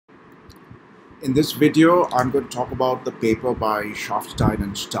In this video, I'm going to talk about the paper by Scharfstein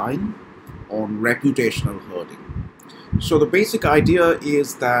and Stein on reputational herding. So the basic idea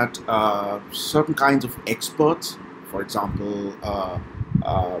is that certain kinds of experts, for example,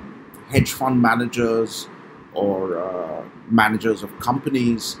 hedge fund managers or managers of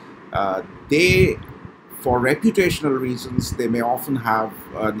companies, they, for reputational reasons, they may often have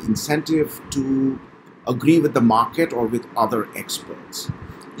an incentive to agree with the market or with other experts,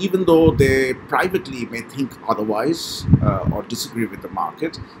 even though they privately may think otherwise or disagree with the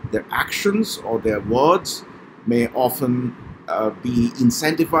market. Their actions or their words may often be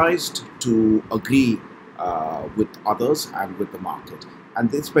incentivized to agree with others and with the market.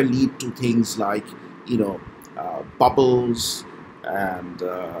 And this may lead to things like, bubbles and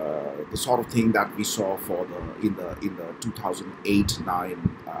the sort of thing that we saw in the 2008-9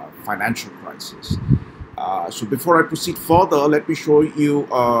 financial crisis. So before I proceed further, let me show you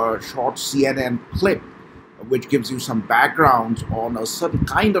a short CNN clip which gives you some background on a certain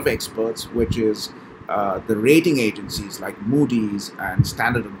kind of experts, which is the rating agencies like Moody's and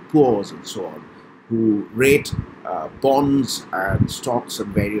Standard & Poor's and so on, who rate bonds and stocks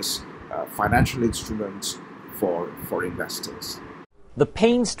and various financial instruments for investors. The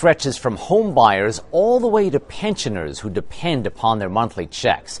pain stretches from home buyers all the way to pensioners who depend upon their monthly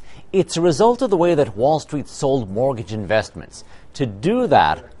checks. It's a result of the way that Wall Street sold mortgage investments. To do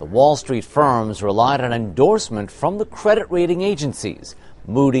that, the Wall Street firms relied on endorsement from the credit rating agencies,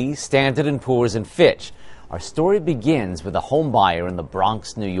 Moody's, Standard & Poor's, and Fitch. Our story begins with a home buyer in the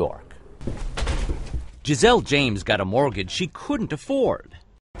Bronx, New York. Giselle James got a mortgage she couldn't afford.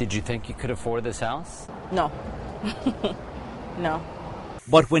 Did you think you could afford this house? No. No.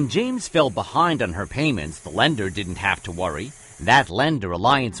 But when James fell behind on her payments, the lender didn't have to worry. That lender,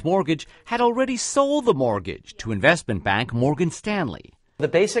 Alliance Mortgage, had already sold the mortgage to investment bank Morgan Stanley. The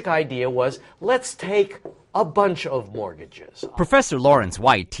basic idea was, let's take a bunch of mortgages. Professor Lawrence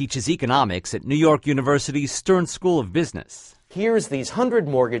White teaches economics at New York University's Stern School of Business. Here's these 100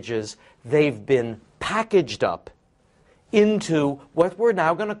 mortgages. They've been packaged up into what we're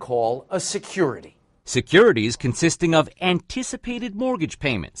now going to call a security. Securities consisting of anticipated mortgage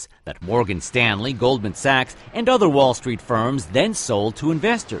payments that Morgan Stanley, Goldman Sachs, and other Wall Street firms then sold to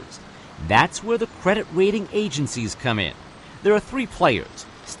investors. That's where the credit rating agencies come in. There are three players: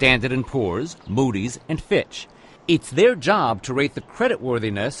 Standard & Poor's, Moody's, and Fitch. It's their job to rate the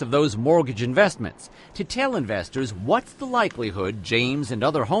creditworthiness of those mortgage investments, to tell investors what's the likelihood James and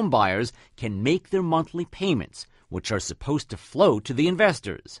other home buyers can make their monthly payments, which are supposed to flow to the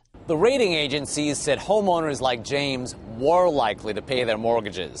investors. The rating agencies said homeowners like James were likely to pay their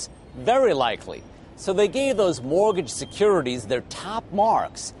mortgages. Very likely. So they gave those mortgage securities their top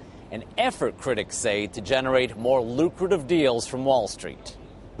marks, an effort, critics say, to generate more lucrative deals from Wall Street.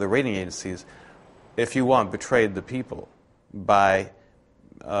 The rating agencies, if you want, betrayed the people by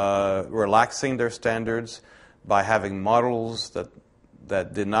relaxing their standards, by having models that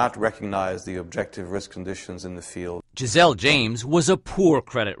did not recognize the objective risk conditions in the field. Giselle James was a poor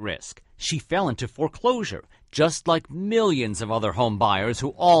credit risk. She fell into foreclosure, just like millions of other home buyers who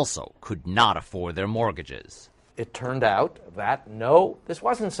also could not afford their mortgages. It turned out that, no, this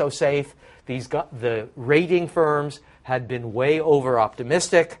wasn't so safe. The rating firms had been way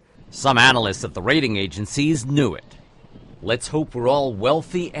over-optimistic. Some analysts at the rating agencies knew it. Let's hope we're all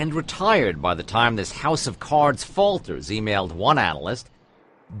wealthy and retired by the time this house of cards falters, emailed one analyst.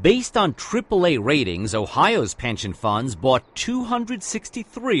 Based on AAA ratings, Ohio's pension funds bought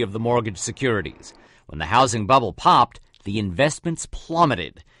 263 of the mortgage securities. When the housing bubble popped, the investments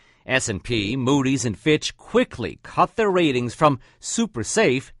plummeted. S&P, Moody's, and Fitch quickly cut their ratings from super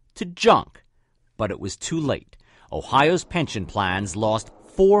safe to junk. But it was too late. Ohio's pension plans lost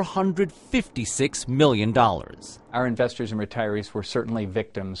 $456 million. Our investors and retirees were certainly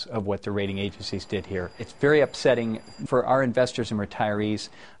victims of what the rating agencies did here. It's very upsetting for our investors and retirees.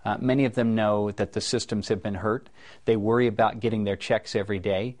 Many of them know that the systems have been hurt. They worry about getting their checks every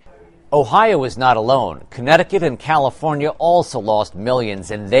day. Ohio is not alone. Connecticut and California also lost millions,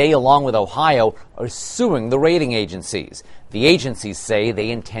 and they, along with Ohio, are suing the rating agencies. The agencies say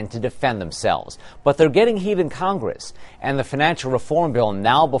they intend to defend themselves, but they're getting heat in Congress, and the financial reform bill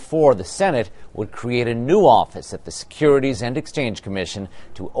now before the Senate would create a new office at the Securities and Exchange Commission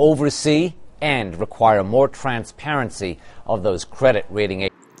to oversee and require more transparency of those credit rating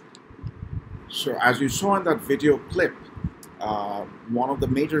agencies. So as you saw in that video clip, one of the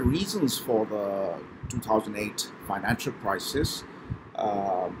major reasons for the 2008 financial crisis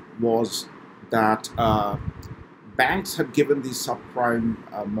was that banks had given these subprime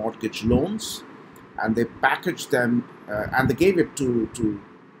mortgage loans, and they packaged them and they gave it to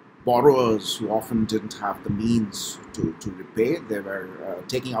borrowers who often didn't have the means to repay. They were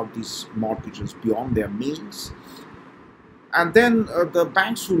taking out these mortgages beyond their means. And then the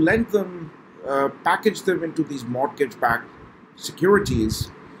banks who lent them packaged them into these mortgage-backed securities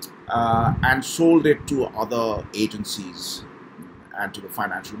and sold it to other agencies and to the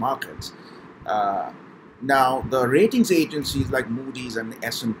financial markets. Now, the ratings agencies like Moody's and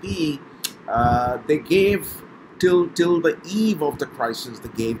S&P, they gave, till the eve of the crisis, they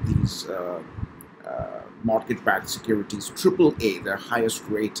gave these mortgage-backed securities AAA, their highest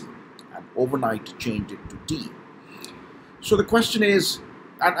rating, and overnight changed it to D. So the question is,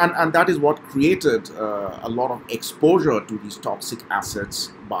 and that is what created a lot of exposure to these toxic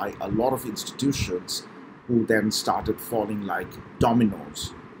assets by a lot of institutions, who then started falling like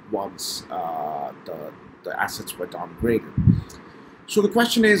dominoes once the assets were downgraded. So the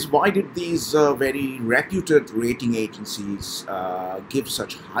question is, why did these very reputed rating agencies give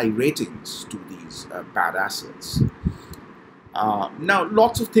such high ratings to these bad assets? Now,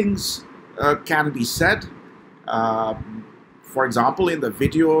 lots of things can be said. For example, in the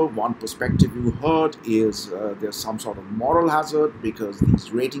video, one perspective you heard is there's some sort of moral hazard because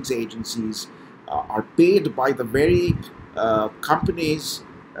these ratings agencies are paid by the very companies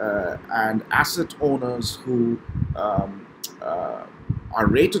and asset owners who are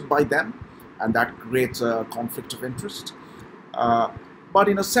rated by them, and that creates a conflict of interest. But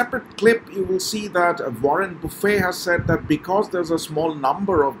in a separate clip, you will see that Warren Buffett has said that because there's a small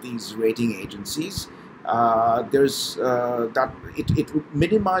number of these rating agencies, it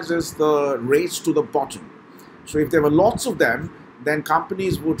minimizes the race to the bottom. So if there were lots of them, then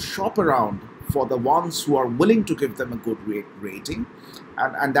companies would shop around for the ones who are willing to give them a good rating,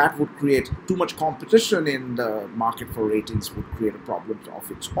 and that would create too much competition in the market for ratings, would create a problem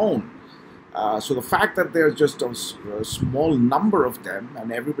of its own. So the fact that there's just a small number of them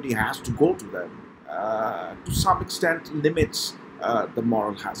and everybody has to go to them, to some extent limits the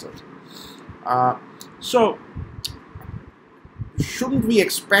moral hazard. So shouldn't we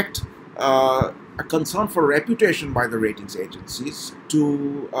expect a concern for reputation by the ratings agencies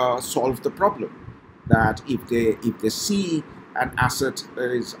to solve the problem? That if they see an asset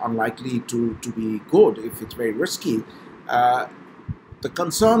is unlikely to be good, if it's very risky, the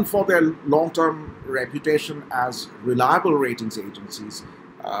concern for their long-term reputation as reliable ratings agencies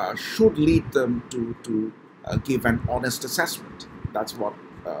should lead them to give an honest assessment. That's what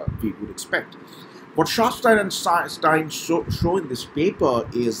we would expect. What Scharfstein and Stein show in this paper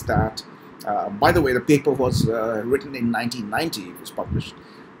is that, by the way, the paper was written in 1990, it was published,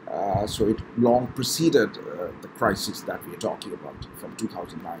 so it long preceded the crisis that we are talking about from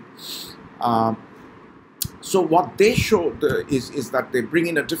 2009. So what they show is that they bring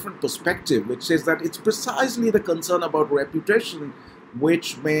in a different perspective, which says that it's precisely the concern about reputation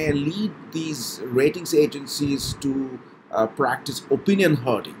which may lead these ratings agencies to practice opinion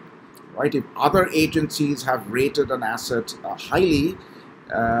herding. Right? If other agencies have rated an asset highly,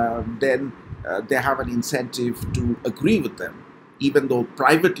 then they have an incentive to agree with them, even though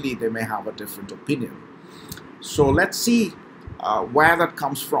privately they may have a different opinion. So let's see where that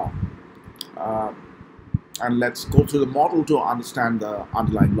comes from. And let's go through the model to understand the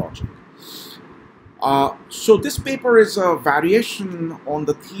underlying logic. So this paper is a variation on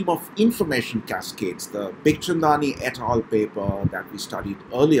the theme of information cascades, the Bikhchandani et al. Paper that we studied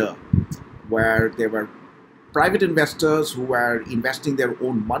earlier, where there were private investors who were investing their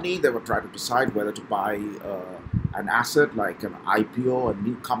own money. They were trying to decide whether to buy an asset like an IPO, a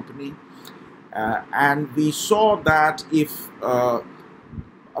new company. And we saw that if a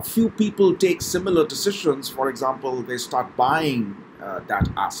few people take similar decisions, for example, they start buying that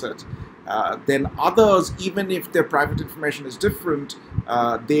asset, then others, even if their private information is different,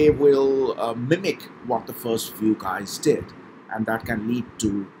 they will mimic what the first few guys did, and that can lead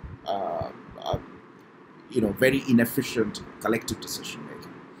to very inefficient collective decision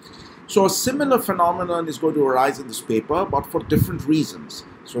making. So a similar phenomenon is going to arise in this paper, but for different reasons.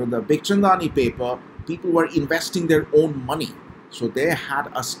 So in the Bikhchandani paper, people were investing their own money, so they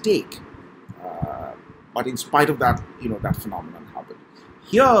had a stake, but in spite of that, that phenomenon happened.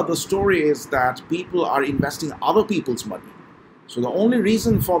 Here, the story is that people are investing other people's money. So the only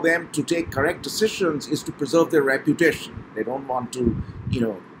reason for them to take correct decisions is to preserve their reputation. They don't want to,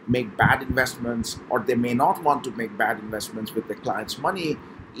 make bad investments, or they may not want to make bad investments with their clients' money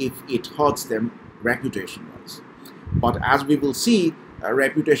if it hurts them reputation-wise. But as we will see,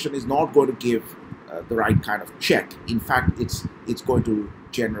 reputation is not going to give the right kind of check. In fact, it's going to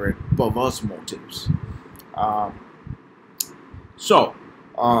generate perverse motives. So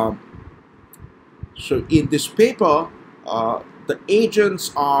in this paper, The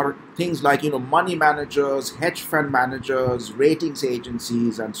agents are things like, money managers, hedge fund managers, ratings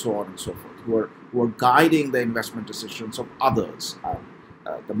agencies, and so on and so forth, who are guiding the investment decisions of others.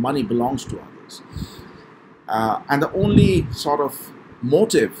 The money belongs to others. And the only sort of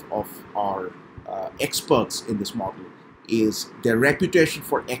motive of our experts in this model is their reputation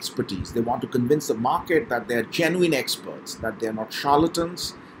for expertise. They want to convince the market that they're genuine experts, that they're not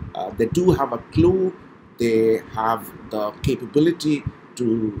charlatans. They do have a clue. They have the capability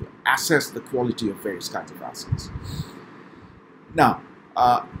to assess the quality of various kinds of assets. Now,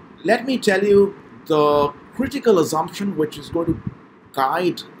 let me tell you the critical assumption which is going to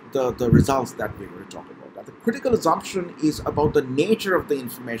guide the results that we're going to talk about. The critical assumption is about the nature of the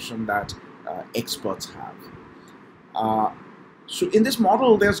information that experts have. So in this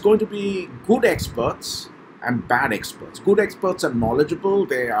model, there's going to be good experts and bad experts. Good experts are knowledgeable,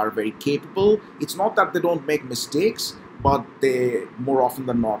 they are very capable. It's not that they don't make mistakes, but they, more often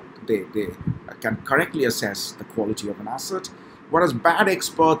than not, they can correctly assess the quality of an asset. Whereas bad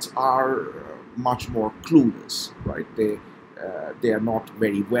experts are much more clueless, right? They are not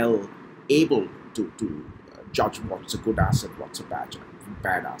very well able to judge what's a good asset, what's a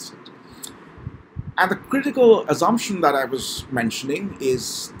bad asset. And the critical assumption that I was mentioning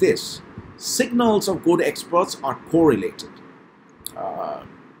is this: signals of good experts are correlated.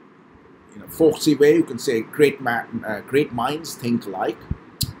 In a folksy way, you can say great minds think alike.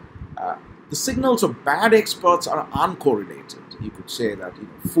 The signals of bad experts are uncorrelated. You could say that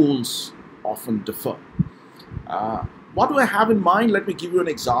fools often differ. What do I have in mind? Let me give you an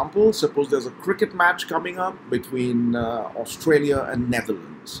example. Suppose there's a cricket match coming up between Australia and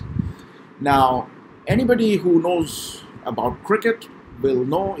Netherlands. Now, anybody who knows about cricket will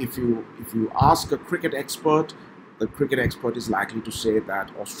know, if you ask a cricket expert, the cricket expert is likely to say that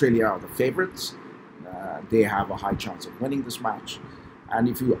Australia are the favorites. They have a high chance of winning this match. And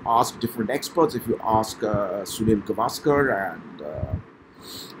if you ask different experts, if you ask Sunil Gavaskar and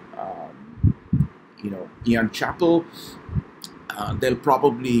Ian Chappell, they'll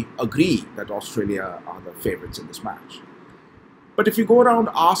probably agree that Australia are the favorites in this match. But if you go around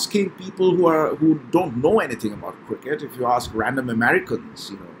asking people who don't know anything about cricket, if you ask random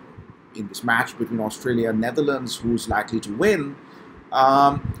Americans, in this match between Australia and Netherlands, who's likely to win,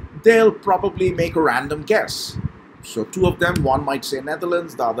 they'll probably make a random guess. So two of them, one might say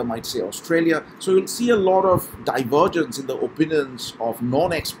Netherlands, the other might say Australia. So you'll see a lot of divergence in the opinions of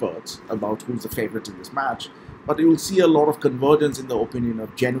non-experts about who's the favorite in this match. But you'll see a lot of convergence in the opinion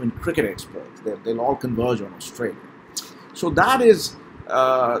of genuine cricket experts. They'll all converge on Australia. So that is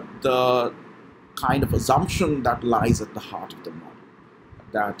the kind of assumption that lies at the heart of the model.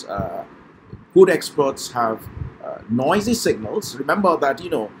 That good experts have noisy signals. Remember that,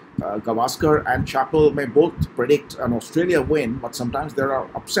 Gavaskar and Chappell may both predict an Australia win, but sometimes they are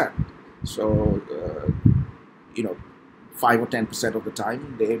upset. So, 5 or 10% of the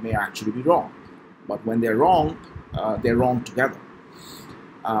time, they may actually be wrong. But when they're wrong together.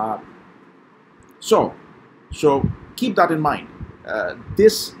 So keep that in mind.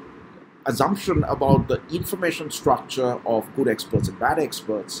 This assumption about the information structure of good experts and bad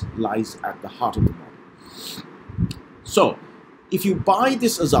experts lies at the heart of the model. So, if you buy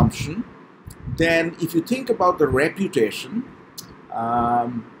this assumption, then if you think about the reputation,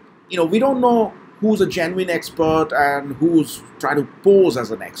 we don't know who's a genuine expert and who's trying to pose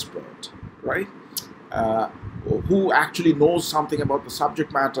as an expert, right? Who actually knows something about the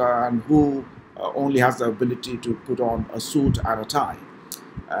subject matter and who only has the ability to put on a suit and a tie.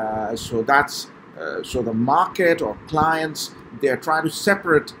 So the market or clients, they're trying to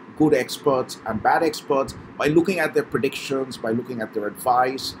separate good experts and bad experts by looking at their predictions, by looking at their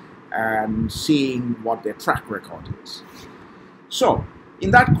advice, and seeing what their track record is. So,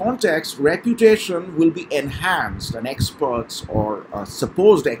 in that context, reputation will be enhanced. An expert's or a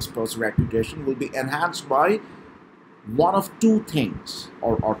supposed expert's reputation will be enhanced by one of two things,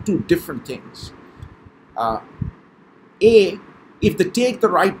 or two different things. A, if they take the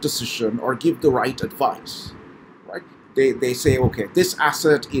right decision or give the right advice, right? They say, okay, this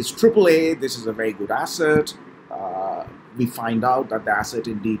asset is AAA, this is a very good asset. We find out that the asset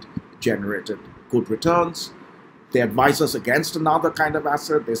indeed generated good returns. They advise us against another kind of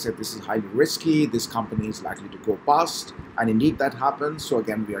asset. They say this is highly risky, this company is likely to go bust, and indeed that happens, so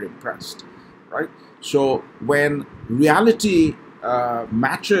again we are impressed, right? So when reality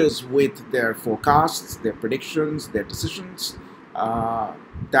matches with their forecasts, their predictions, their decisions,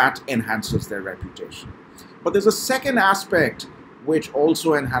 that enhances their reputation. But there's a second aspect which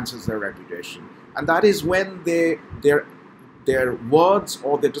also enhances their reputation, and that is when their words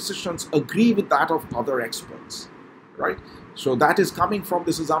or their decisions agree with that of other experts, right? So that is coming from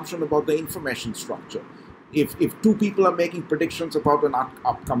this assumption about the information structure. If two people are making predictions about an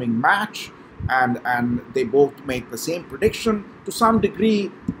upcoming match, and they both make the same prediction, to some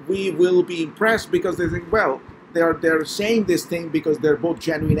degree we will be impressed because they think, well, they're saying this thing because they're both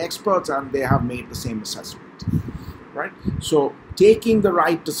genuine experts and they have made the same assessment, right? So taking the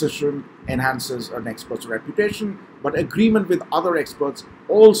right decision enhances an expert's reputation, but agreement with other experts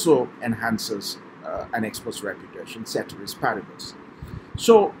also enhances an expert's reputation, ceteris paribus.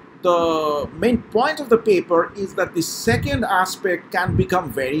 So the main point of the paper is that the second aspect can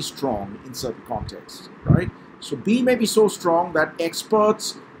become very strong in certain contexts, right? So B may be so strong that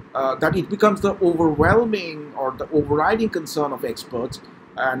experts, that it becomes the overwhelming or the overriding concern of experts,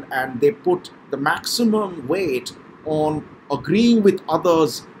 and they put the maximum weight on agreeing with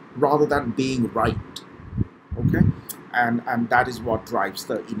others rather than being right, okay? And that is what drives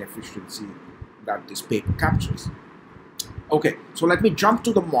the inefficiency that this paper captures. Okay, so let me jump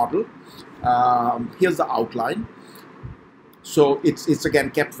to the model. Here's the outline. So it's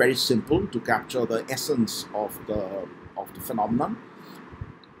again kept very simple to capture the essence of the phenomenon.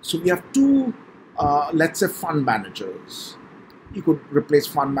 So we have two, let's say, fund managers. You could replace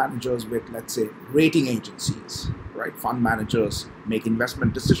fund managers with, let's say, rating agencies, right? Fund managers make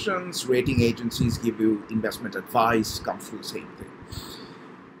investment decisions. Rating agencies give you investment advice, comes to the same thing.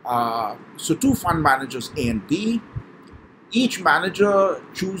 So two fund managers, A and B. Each manager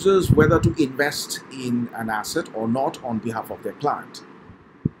chooses whether to invest in an asset or not on behalf of their client.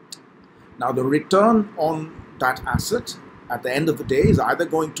 Now, the return on that asset at the end of the day is either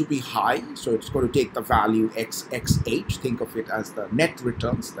going to be high, so it's going to take the value XXH, think of it as the net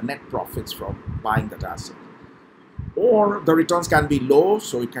returns, the net profits from buying that asset. Or the returns can be low,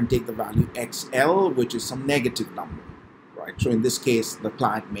 so it can take the value XL, which is some negative number, right? So in this case, the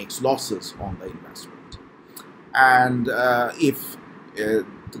client makes losses on the investment. And if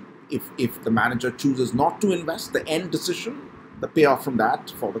the manager chooses not to invest, the end decision, the payoff from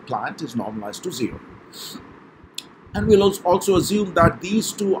that for the client is normalized to zero. And we'll also assume that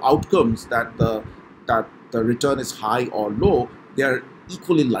these two outcomes, that the return is high or low, they are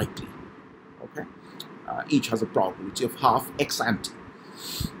equally likely. Okay, each has a probability of half ex ante.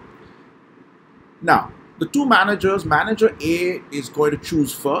 Now, the two managers, manager A is going to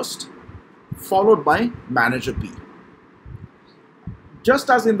choose first, followed by manager B. Just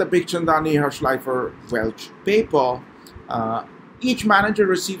as in the Bichchandani, Hirschleifer, Welch paper, each manager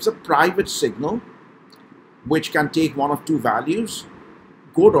receives a private signal which can take one of two values,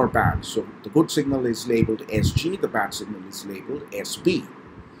 good or bad. So the good signal is labeled SG, the bad signal is labeled SB.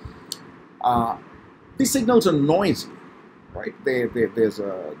 These signals are noisy, right? They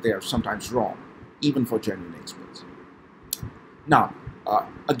are sometimes wrong, even for genuine experts. Now,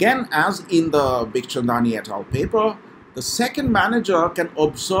 again, as in the Bichchandani et al. Paper, the second manager can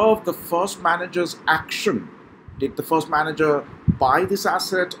observe the first manager's action. Did the first manager buy this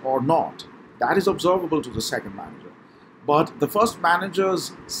asset or not? That is observable to the second manager. But the first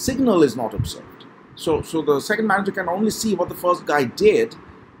manager's signal is not observed. So the second manager can only see what the first guy did,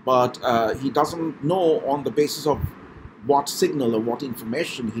 but he doesn't know on the basis of what signal or what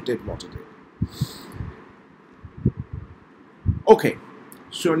information he did what he did. Okay,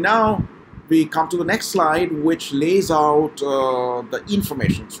 so now we come to the next slide, which lays out the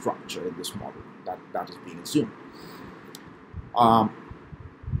information structure in this model that is being assumed.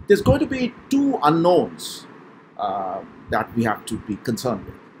 There's going to be two unknowns that we have to be concerned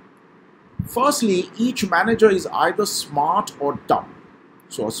with. Firstly, each manager is either smart or dumb.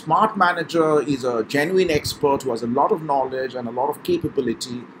 So a smart manager is a genuine expert who has a lot of knowledge and a lot of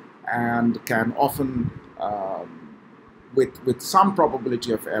capability and can often, with some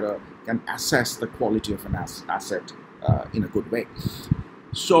probability of error, can assess the quality of an asset in a good way.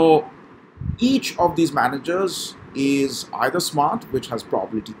 So each of these managers is either smart, which has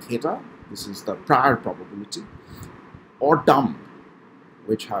probability theta, this is the prior probability, or dumb,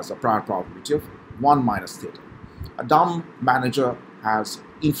 which has a prior probability of 1 minus theta. A dumb manager has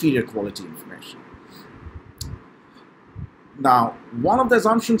inferior quality information. Now, one of the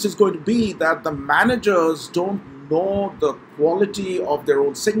assumptions is going to be that the managers don't know the quality of their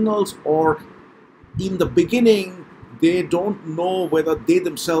own signals, or in the beginning, they don't know whether they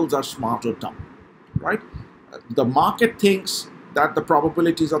themselves are smart or dumb, right? The market thinks that the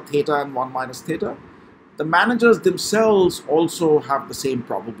probabilities are theta and 1 minus theta. The managers themselves also have the same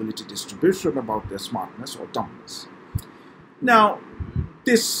probability distribution about their smartness or dumbness. Now,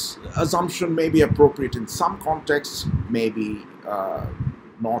 this assumption may be appropriate in some contexts, maybe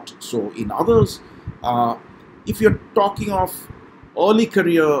not so in others. If you're talking of early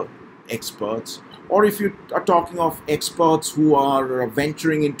career experts, Or if you are talking of experts who are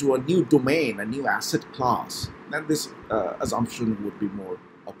venturing into a new domain, a new asset class, then this assumption would be more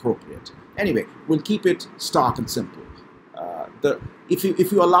appropriate. Anyway, we'll keep it stark and simple.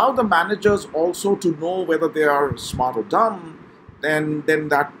 If you allow the managers also to know whether they are smart or dumb, then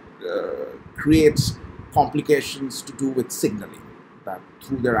that creates complications to do with signaling. That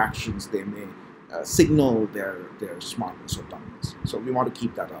through their actions they may signal their smartness or dumbness. So we want to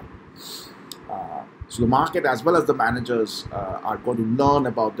keep that up. So the market as well as the managers are going to learn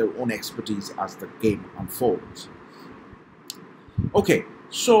about their own expertise as the game unfolds. Okay,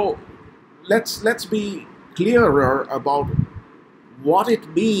 so let's be clearer about what it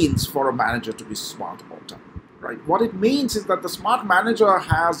means for a manager to be smart or dumb. Right? What it means is that the smart manager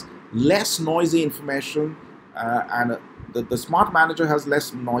has less noisy information, and the smart manager has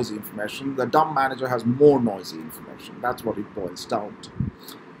less noisy information. The dumb manager has more noisy information. That's what it boils down to.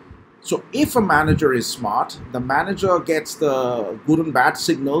 So if a manager is smart, the manager gets the good and bad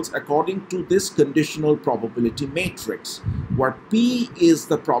signals according to this conditional probability matrix, where P is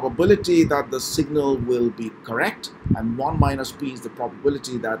the probability that the signal will be correct, and 1 minus P is the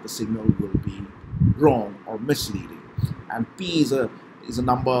probability that the signal will be wrong or misleading. And P is a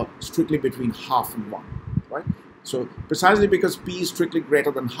number strictly between half and 1, right? So precisely because P is strictly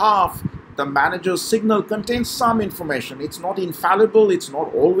greater than half, the manager's signal contains some information. It's not infallible, it's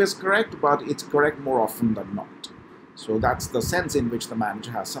not always correct, but it's correct more often than not. So that's the sense in which the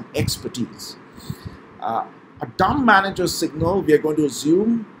manager has some expertise. A dumb manager's signal, we are going to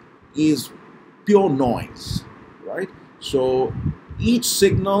assume, is pure noise, right? So each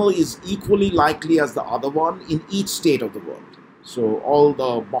signal is equally likely as the other one in each state of the world. So all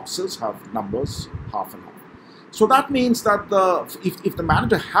the boxes have numbers, half and half. So that means that if the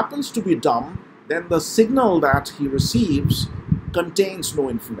manager happens to be dumb, then the signal that he receives contains no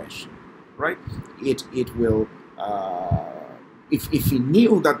information, right? It will, if he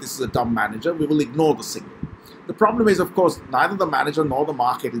knew that this is a dumb manager, we will ignore the signal. The problem is, of course, neither the manager nor the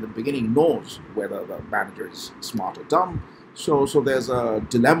market in the beginning knows whether the manager is smart or dumb. So there's a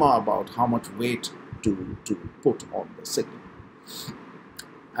dilemma about how much weight to put on the signal.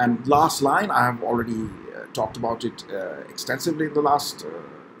 And last line, I have already talked about it extensively in the last,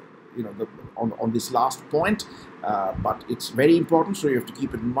 on this last point, but it's very important, so you have to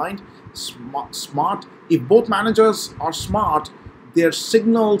keep it in mind. Smart. If both managers are smart, their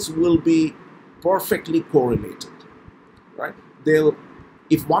signals will be perfectly correlated, right?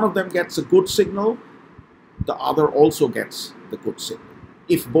 If one of them gets a good signal, the other also gets the good signal.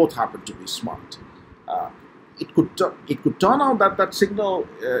 If both happen to be smart. It could turn out that signal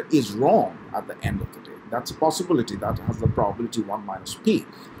is wrong at the end of the day. That's a possibility. That has the probability 1 minus P.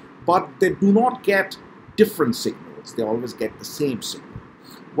 But they do not get different signals. They always get the same signal.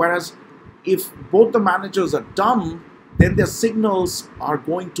 Whereas if both the managers are dumb, then their signals are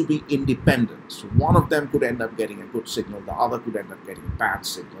going to be independent. So one of them could end up getting a good signal. The other could end up getting a bad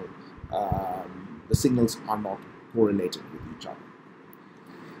signal. The signals are not correlated with each other.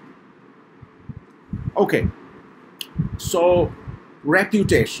 Okay. So,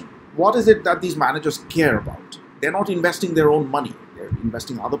 reputation. What is it that these managers care about? They're not investing their own money. They're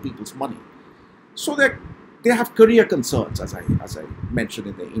investing other people's money. So they have career concerns, as I mentioned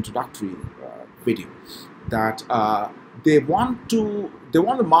in the introductory video, that they want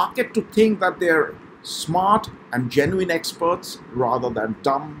the market to think that they're smart and genuine experts rather than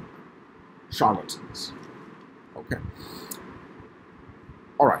dumb charlatans. Okay.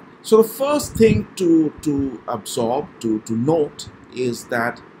 All right. So the first thing to absorb, to note, is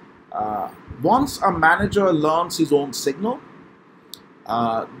that once a manager learns his own signal,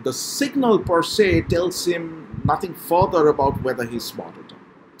 the signal per se tells him nothing further about whether he's smart or dumb.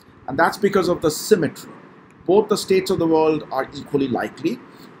 And that's because of the symmetry. Both the states of the world are equally likely,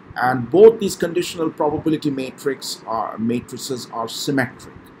 and both these conditional probability matrices are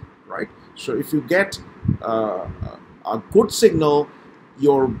symmetric, right? So if you get a good signal,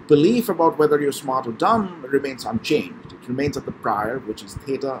 your belief about whether you're smart or dumb remains unchanged. It remains at the prior, which is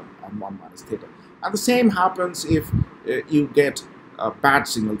theta and 1 minus theta. And the same happens if you get a bad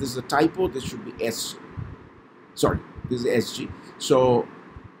signal. This is a typo. This should be S. Sorry, this is SG. So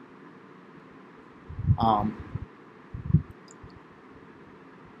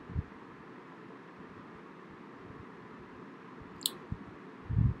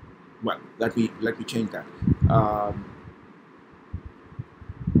well, let me change that.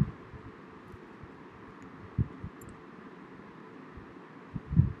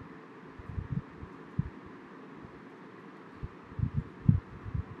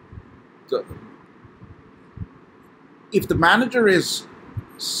 If the manager is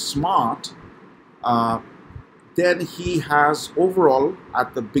smart, then he has overall,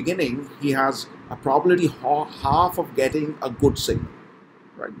 at the beginning, he has a probability half of getting a good signal,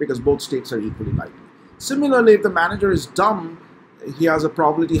 right? Because both states are equally likely. Similarly, if the manager is dumb, he has a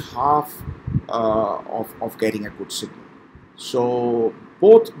probability half of getting a good signal. So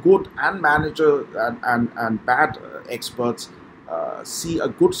both good and manager and bad experts see a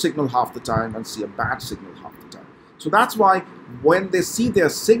good signal half the time and see a bad signal half the time. So that's why when they see their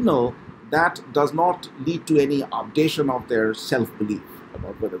signal, that does not lead to any updation of their self-belief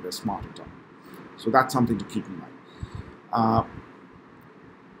about whether they're smart or dumb. So that's something to keep in mind.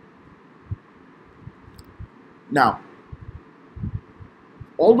 Now,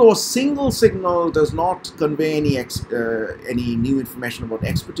 although a single signal does not convey any new information about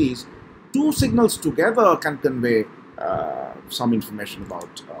expertise, two signals together can convey some information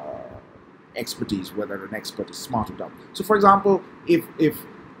about expertise, whether an expert is smart or dumb. So, for example, if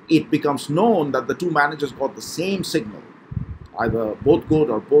it becomes known that the two managers got the same signal, either both good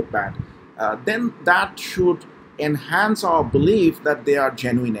or both bad, then that should enhance our belief that they are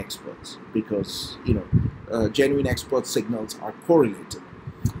genuine experts, because genuine expert signals are correlated.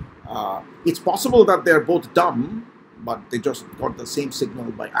 It's possible that they're both dumb, but they just got the same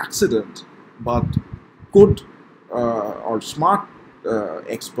signal by accident. But good or smart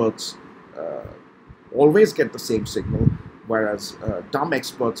experts always get the same signal, whereas dumb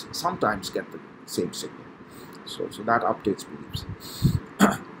experts sometimes get the same signal. So that updates beliefs.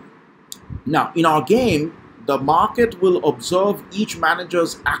 Now, in our game, the market will observe each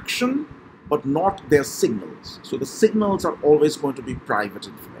manager's action, but not their signals. So the signals are always going to be private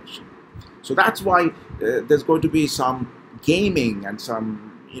information. So that's why there's going to be some gaming and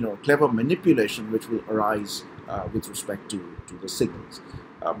some clever manipulation which will arise with respect to the signals.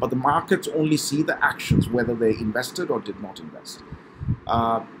 But the markets only see the actions, whether they invested or did not invest.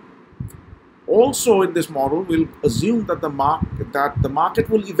 Also, in this model, we'll assume that the market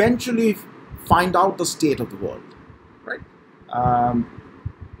will eventually find out the state of the world, right?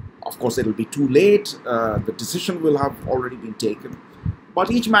 Of course, it'll be too late. The decision will have already been taken.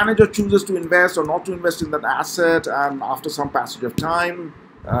 But each manager chooses to invest or not to invest in that asset, and after some passage of time,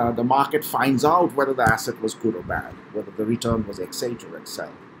 the market finds out whether the asset was good or bad, whether the return was XH or XL.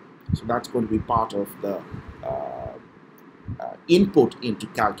 So that's going to be part of the input into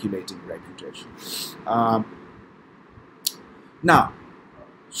calculating reputation. Now,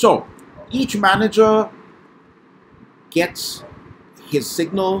 so each manager gets his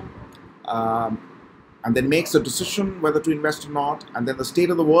signal and then makes a decision whether to invest or not, and then the state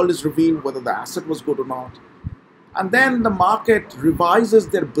of the world is revealed, whether the asset was good or not. And then the market revises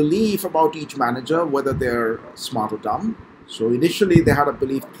their belief about each manager, whether they're smart or dumb. So initially they had a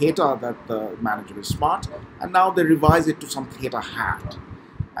belief theta that the manager is smart, and now they revise it to some theta hat.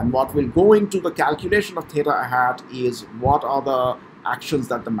 And what will go into the calculation of theta hat is what are the actions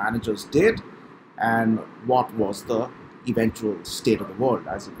that the managers did and what was the eventual state of the world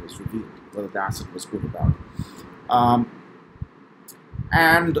as it was revealed, whether the asset was good or bad.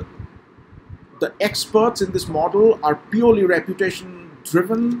 And the experts in this model are purely reputation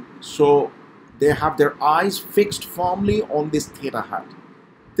driven, so they have their eyes fixed firmly on this theta hat.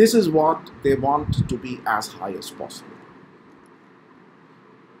 This is what they want to be as high as possible.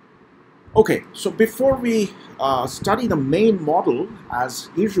 Okay, so before we study the main model, as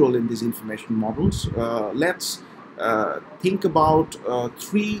usual in these information models, let's think about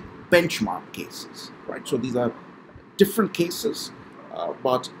three benchmark cases, right? So these are different cases,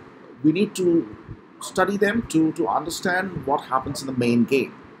 but we need to study them to understand what happens in the main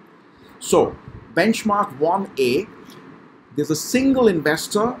game. So benchmark 1A, there's a single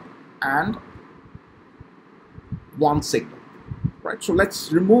investor and one signal, right? So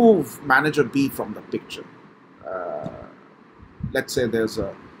let's remove manager B from the picture. Let's say there's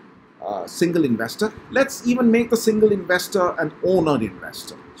a single investor. Let's even make the single investor an owner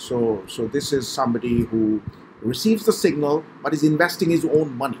investor. So this is somebody who receives the signal but is investing his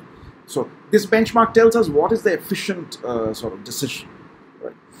own money. So this benchmark tells us what is the efficient sort of decision,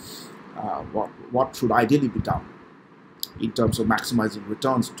 right? What should ideally be done in terms of maximizing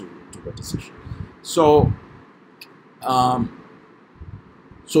returns to the decision. So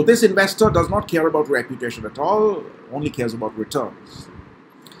so this investor does not care about reputation at all, only cares about returns.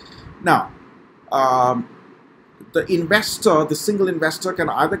 Now, the investor, the single investor, can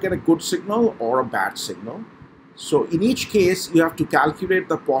either get a good signal or a bad signal. So in each case, you have to calculate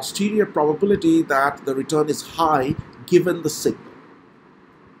the posterior probability that the return is high given the signal.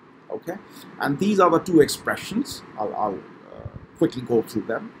 Okay, and these are the two expressions. I'll quickly go through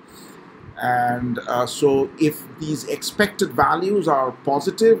them. And so if these expected values are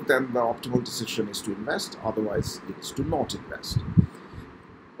positive, then the optimal decision is to invest, otherwise it is to not invest.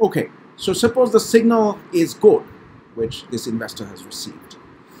 Okay, so suppose the signal is good, which this investor has received.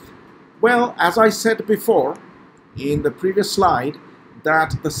 Well, as I said before in the previous slide,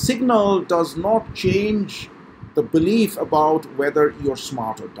 that the signal does not change the belief about whether you're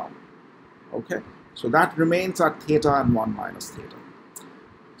smart or dumb. Okay, so that remains at theta and 1 minus theta.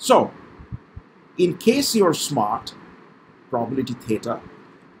 So in case you're smart, probability theta,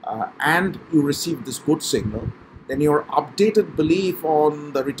 and you receive this good signal, then your updated belief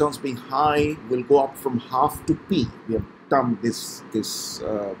on the returns being high will go up from half to p. We have done this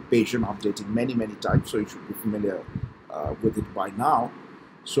Bayesian updating many times, so you should be familiar with it by now.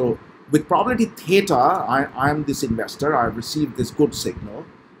 So with probability theta, I'm this investor, I've received this good signal.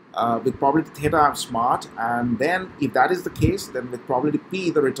 With probability theta, I'm smart, and then if that is the case, then with probability p,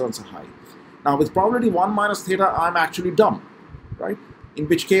 the returns are high. Now with probability 1 minus theta, I'm actually dumb, right? In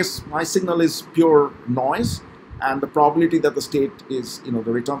which case my signal is pure noise, and the probability that the state is, the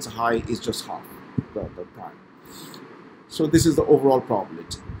returns are high is just half the prime. So this is the overall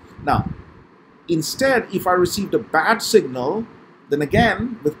probability. Now, instead, if I received a bad signal, then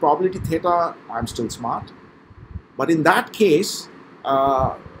again, with probability theta, I'm still smart. But in that case,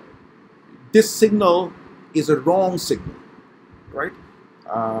 this signal is a wrong signal, right?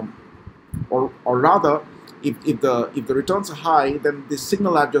 Or rather, if the returns are high, then this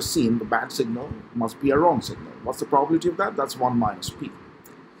signal I've just seen, the bad signal, must be a wrong signal. What's the probability of that? That's 1 minus p.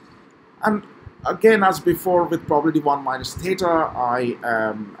 And again, as before, with probability 1 minus theta, I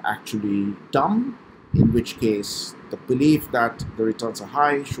am actually dumb, in which case the belief that the returns are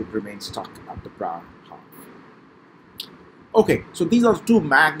high should remain stuck at the prior half. Okay, so these are two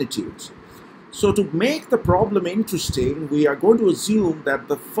magnitudes. So to make the problem interesting, we are going to assume that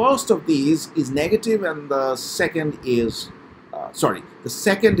the first of these is negative and the second is, the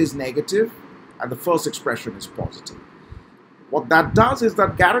second is negative and the first expression is positive. What that does is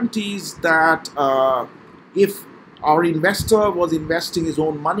that guarantees that if our investor was investing his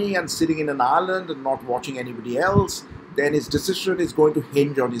own money and sitting in an island and not watching anybody else, then his decision is going to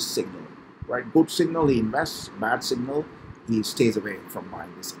hinge on his signal, right? Good signal, he invests. Bad signal, he stays away from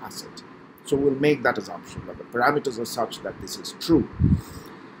buying this asset. So we'll make that assumption that the parameters are such that this is true.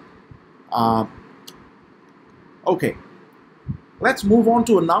 Okay, let's move on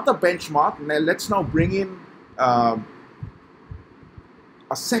to another benchmark. Now let's now bring in a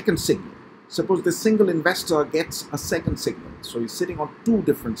second signal. Suppose the single investor gets a second signal. So he's sitting on two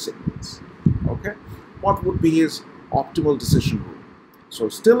different signals. Okay, what would be his optimal decision rule? So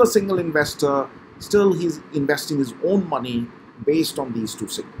still a single investor, still he's investing his own money based on these two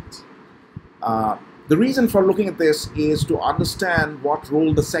signals. The reason for looking at this is to understand what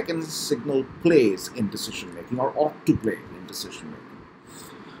role the second signal plays in decision making, or ought to play in decision making.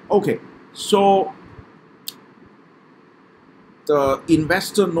 Okay, so the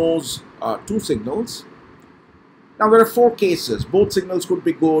investor knows two signals. Now there are four cases. Both signals could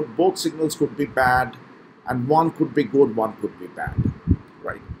be good, both signals could be bad, and one could be good, one could be bad,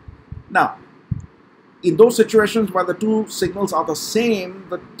 right? Now, in those situations where the two signals are the same,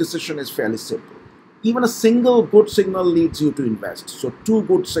 the decision is fairly simple. Even a single good signal leads you to invest. So two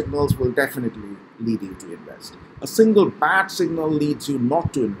good signals will definitely lead you to invest. A single bad signal leads you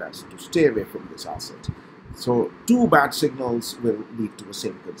not to invest, to stay away from this asset. So two bad signals will lead to the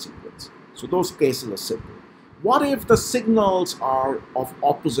same consequence. So those cases are simple. What if the signals are of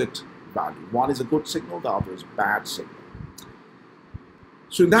opposite value? One is a good signal, the other is a bad signal.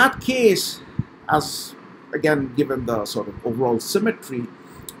 So in that case, as again given the sort of overall symmetry,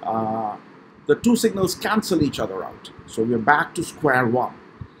 the two signals cancel each other out. So we're back to square one.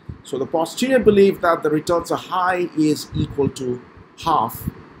 So the posterior belief that the returns are high is equal to half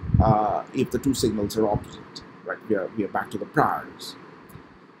if the two signals are opposite. Right? We are back to the priors.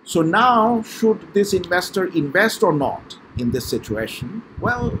 So now, should this investor invest or not in this situation?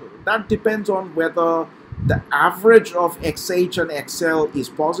 Well, that depends on whether the average of XH and XL is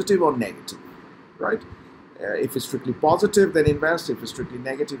positive or negative, right? If it's strictly positive, then invest. If it's strictly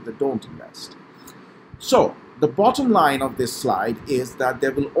negative, then don't invest. So the bottom line of this slide is that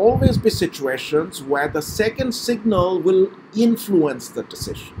there will always be situations where the second signal will influence the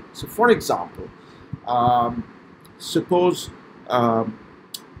decision. So for example, suppose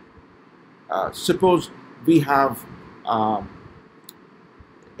we have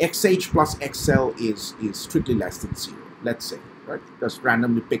XH plus XL is strictly less than 0, let's say, right? Just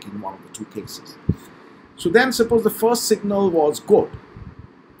randomly picking one of the two cases. So then suppose the first signal was good,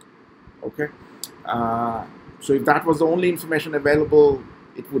 okay? So if that was the only information available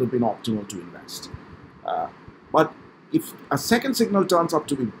it would have been optimal to invest. But if a second signal turns out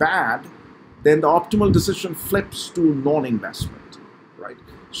to be bad, then the optimal decision flips to non-investment, right?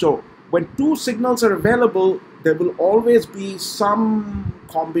 So when two signals are available, there will always be some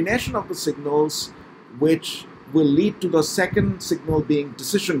combination of the signals which will lead to the second signal being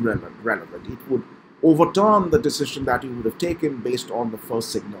decision relevant. It would overturn the decision that you would have taken based on the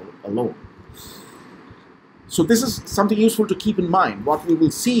first signal alone. So this is something useful to keep in mind. What we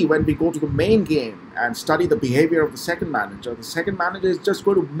will see when we go to the main game and study the behavior of the second manager is just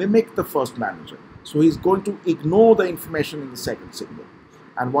going to mimic the first manager. So he's going to ignore the information in the second signal.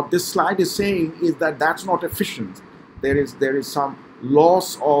 And what this slide is saying is that that's not efficient. There is some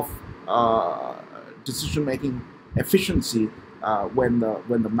loss of decision-making efficiency when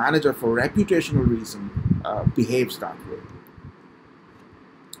the manager, for reputational reason, behaves that way.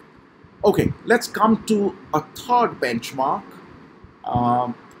 Okay, let's come to a third benchmark.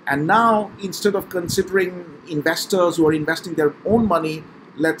 And now, instead of considering investors who are investing their own money,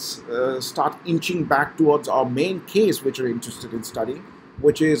 let's start inching back towards our main case, which we're interested in studying,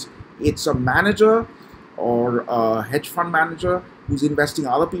 which is it's a manager or a hedge fund manager who's investing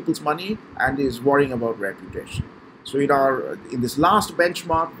other people's money and is worrying about reputation. So in this last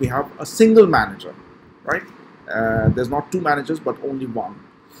benchmark, we have a single manager, right? There's not two managers, but only one.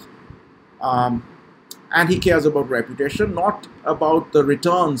 And he cares about reputation, not about the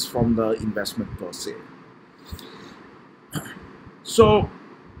returns from the investment per se. So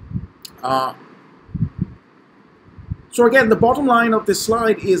again, the bottom line of this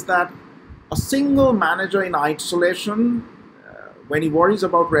slide is that a single manager in isolation, when he worries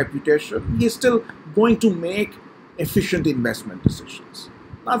about reputation, he's still going to make efficient investment decisions.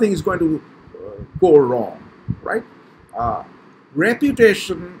 Nothing is going to go wrong, right?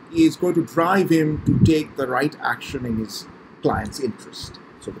 Reputation is going to drive him to take the right action in his client's interest.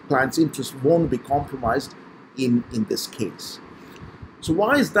 So the client's interest won't be compromised in this case. So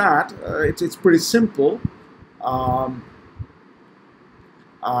why is that? It's pretty simple.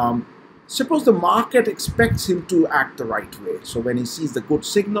 Suppose the market expects him to act the right way. So when he sees the good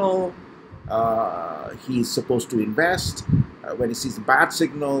signal, he's supposed to invest. When he sees the bad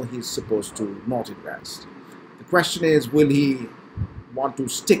signal, he's supposed to not invest. The question is, will he want to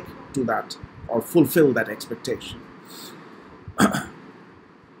stick to that or fulfill that expectation?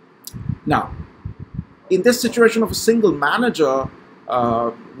 Now, in this situation of a single manager,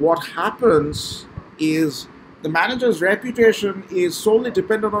 what happens is the manager's reputation is solely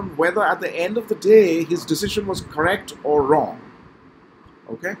dependent on whether at the end of the day his decision was correct or wrong.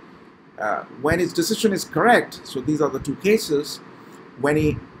 Okay? When his decision is correct, so these are the two cases, when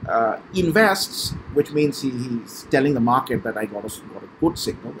he invests, which means he's telling the market that I got a good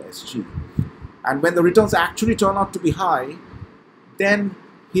signal, SG, and when the returns actually turn out to be high, then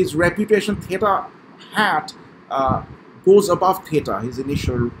his reputation theta hat goes above theta, his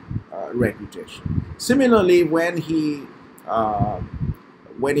initial reputation. Similarly, when he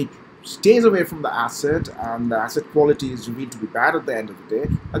stays away from the asset and the asset quality is revealed to be bad at the end of the day,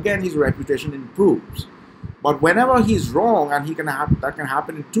 again his reputation improves. But whenever he's wrong, and that can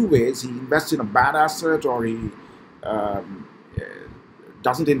happen in two ways: he invests in a bad asset, or he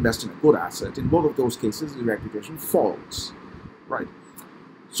doesn't invest in a good asset. In both of those cases, his reputation falls, right?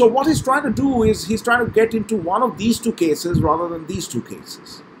 So what he's trying to do is he's trying to get into one of these two cases rather than these two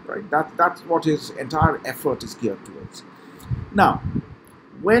cases, right? That's what his entire effort is geared towards. Now,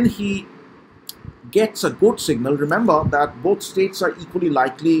 when he gets a good signal, remember that both states are equally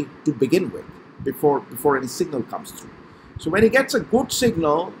likely to begin with before any signal comes through. So when he gets a good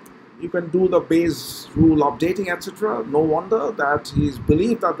signal, you can do the Bayes rule updating, etc. No wonder that his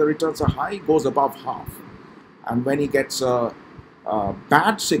belief that the returns are high goes above half. And when he gets a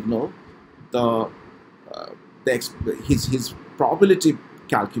bad signal, his probability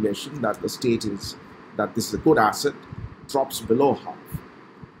calculation that the state is that this is a good asset drops below half.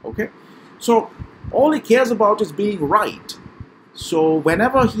 Okay, so all he cares about is being right. So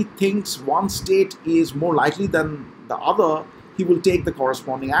whenever he thinks one state is more likely than the other, he will take the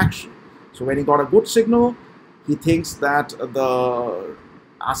corresponding action. So when he got a good signal, he thinks that the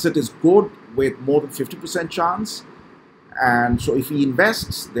asset is good with more than 50% chance. And so if he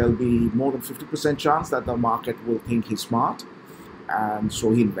invests, there'll be more than 50% chance that the market will think he's smart. And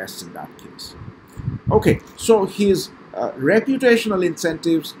so he invests in that case. Okay, so his reputational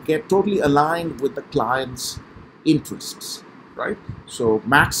incentives get totally aligned with the client's interests, right? So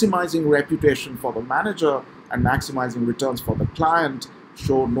maximizing reputation for the manager and maximizing returns for the client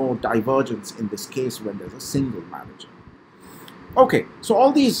show no divergence in this case when there's a single manager.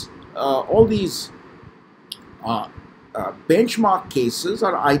 benchmark cases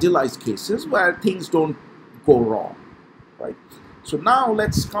are idealized cases where things don't go wrong, right? So now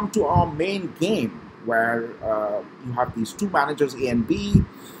let's come to our main game where you have these two managers, A and B,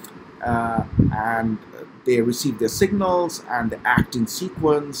 and they receive their signals and they act in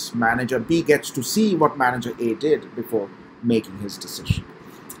sequence. Manager B gets to see what manager A did before making his decision.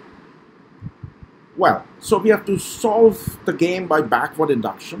 Well, so we have to solve the game by backward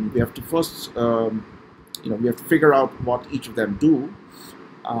induction. We have to first, we have to figure out what each of them do.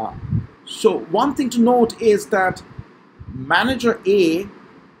 So one thing to note is that manager A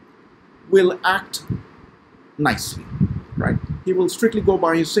will act nicely, right? He will strictly go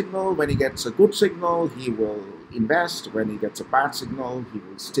by his signal. When he gets a good signal, he will invest. When he gets a bad signal, he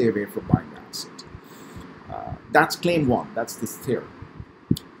will stay away from buying the asset. That's claim one. That's this theory.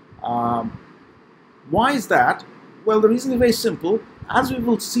 Why is that? Well, the reason is very simple. As we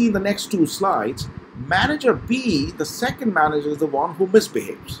will see in the next two slides, manager B, the second manager, is the one who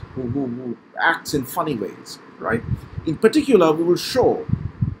misbehaves, who acts in funny ways, right? In particular, we will show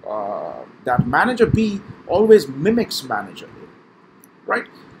that manager B always mimics manager A, right?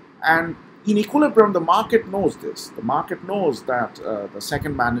 And in equilibrium, the market knows this. The market knows that the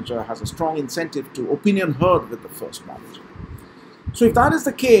second manager has a strong incentive to opinion herd with the first manager. So if that is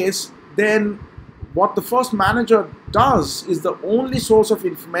the case, then what the first manager does is the only source of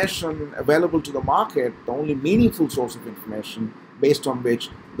information available to the market, the only meaningful source of information based on which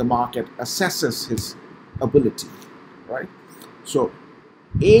the market assesses his ability, right? So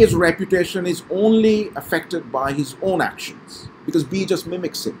A's reputation is only affected by his own actions because B just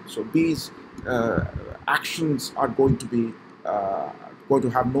mimics him. So B's actions are going to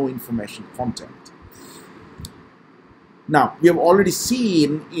have no information content. Now, we have already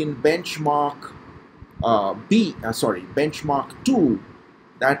seen in benchmark benchmark 2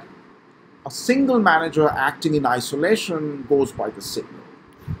 that a single manager acting in isolation goes by the signal.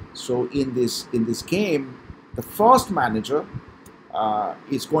 So in this game, the first manager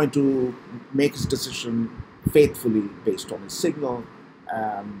is going to make his decision faithfully based on his signal,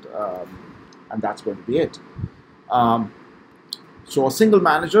 and that's going to be it. So a single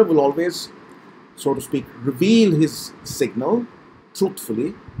manager will always, so to speak, reveal his signal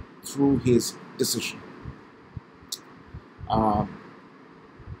truthfully through his decision.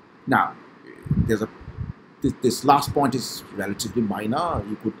 Now, this last point is relatively minor.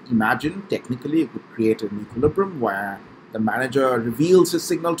 You could imagine, technically, you could create an equilibrium where the manager reveals his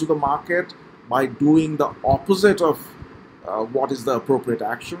signal to the market by doing the opposite of what is the appropriate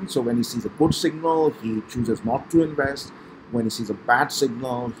action. So when he sees a good signal, he chooses not to invest. When he sees a bad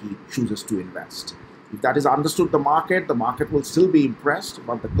signal, he chooses to invest. If that is understood the market will still be impressed,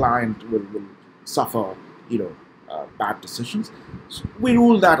 but the client will suffer, bad decisions. So we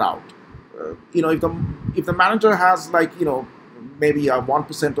rule that out. If the manager has maybe a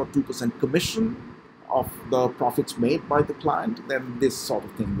 1% or 2% commission of the profits made by the client, then this sort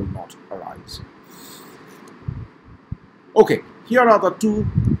of thing will not arise. Okay, here are the two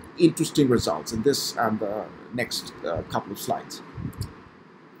interesting results in this and the next couple of slides.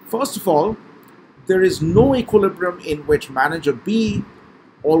 First of all, there is no equilibrium in which manager B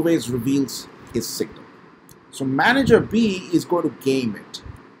always reveals his signal. So manager B is going to game it,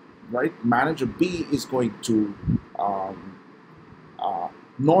 right? Manager B is going to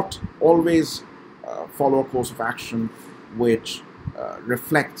not always follow a course of action which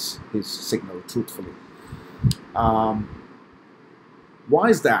reflects his signal truthfully. Why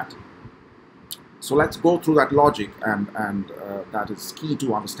is that? So let's go through that logic, and that is key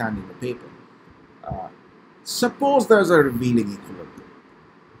to understanding the paper. Suppose there's a revealing equilibrium.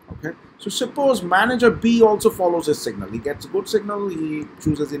 Okay, so suppose manager B also follows his signal. He gets a good signal, he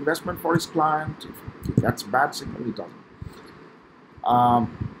chooses investment for his client. If he gets a bad signal, he doesn't.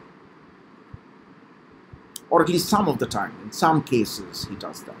 Or at least some of the time. In some cases, he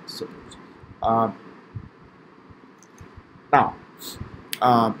does that. Suppose. Now,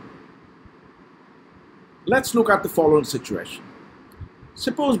 let's look at the following situation.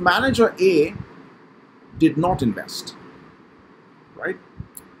 Suppose manager A did not invest, right?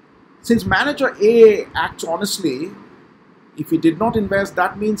 Since manager A acts honestly, if he did not invest,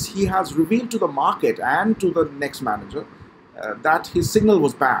 that means he has revealed to the market and to the next manager that his signal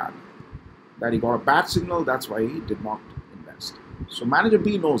was bad, that he got a bad signal, that's why he did not invest. So manager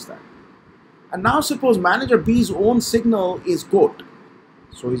B knows that. And now suppose manager B's own signal is good.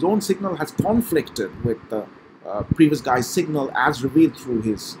 So his own signal has conflicted with the previous guy's signal as revealed through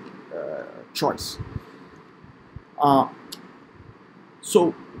his choice.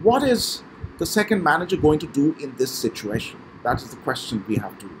 So what is the second manager going to do in this situation? That is the question we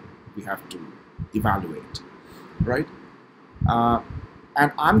have to evaluate, right?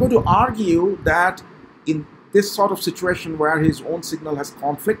 And I'm going to argue that in this sort of situation where his own signal has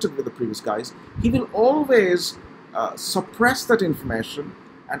conflicted with the previous guy's, he will always suppress that information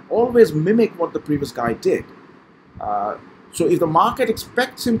and always mimic what the previous guy did. So if the market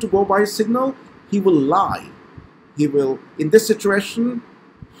expects him to go by his signal, he will lie. He will, in this situation,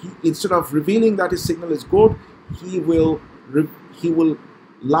 instead of revealing that his signal is good, he will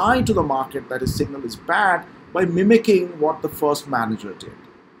lie to the market that his signal is bad by mimicking what the first manager did,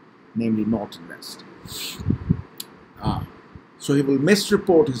 namely not invest. So he will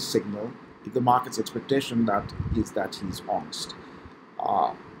misreport his signal if the market's expectation is that he's honest.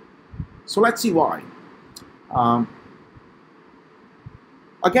 So let's see why.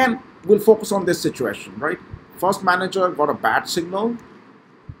 Again, we'll focus on this situation, right? First manager got a bad signal.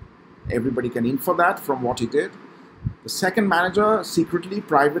 Everybody can infer that from what he did. The second manager secretly,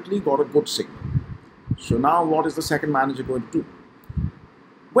 privately got a good signal. So now what is the second manager going to do?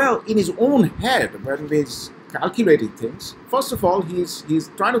 Well, in his own head, when he's calculating things, first of all, he's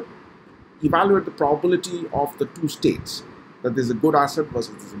trying to evaluate the probability of the two states, that there's a good asset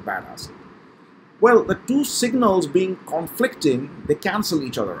versus there's a bad asset. Well, the two signals being conflicting, they cancel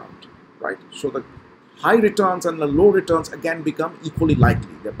each other out, right? So the high returns and the low returns again become equally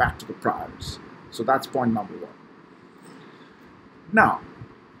likely. They're back to the priors. So that's point number one. Now,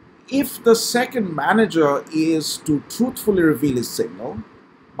 if the second manager is to truthfully reveal his signal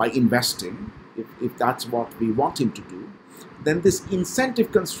by investing, if that's what we want him to do, then this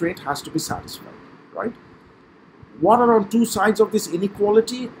incentive constraint has to be satisfied, right? What are on two sides of this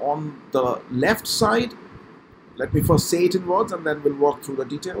inequality? On the left side, let me first say it in words and then we'll walk through the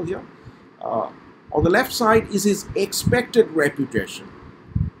detail here. On the left side is his expected reputation.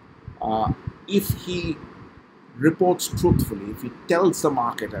 If he reports truthfully, if he tells the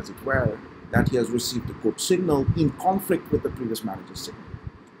market, as it were, that he has received a good signal in conflict with the previous manager's signal.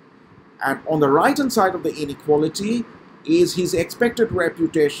 And on the right-hand side of the inequality is his expected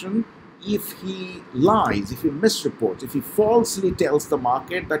reputation if he lies, if he misreports, if he falsely tells the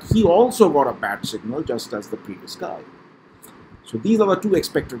market that he also got a bad signal just as the previous guy. So these are the two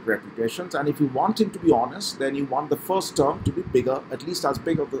expected reputations, and if you want him to be honest, then you want the first term to be bigger, at least as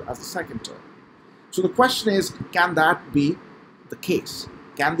big as the second term. So the question is, can that be the case?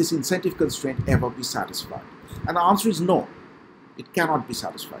 Can this incentive constraint ever be satisfied? And the answer is no, it cannot be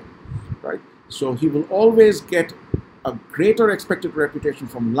satisfied, right? So he will always get a greater expected reputation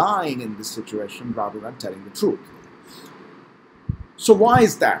from lying in this situation rather than telling the truth. So why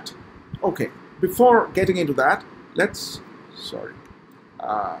is that? Okay, before getting into that, let's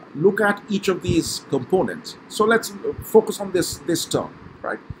look at each of these components. So let's focus on this term,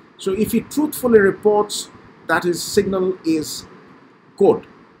 right? So if he truthfully reports that his signal is good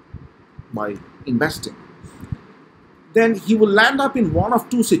by investing, then he will land up in one of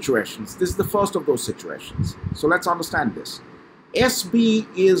two situations. This is the first of those situations. So let's understand this. SB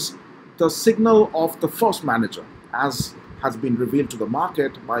is the signal of the first manager, as has been revealed to the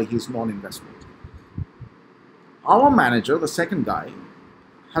market by his non-investment. Our manager, the second guy,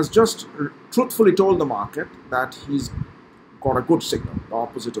 has just truthfully told the market that he's got a good signal, the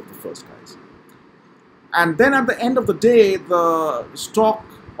opposite of the first guy's. And then at the end of the day, the stock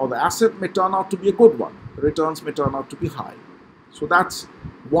or the asset may turn out to be a good one. The returns may turn out to be high. So that's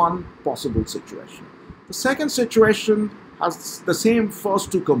one possible situation. The second situation has the same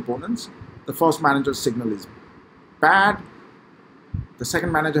first two components. The first manager's signal is bad. The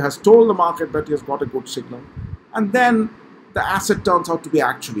second manager has told the market that he has got a good signal. And then the asset turns out to be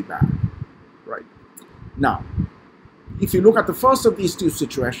actually bad, right? Now, if you look at the first of these two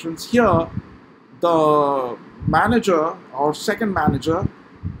situations, here, the manager or second manager,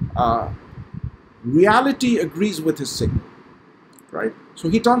 reality agrees with his signal, right? So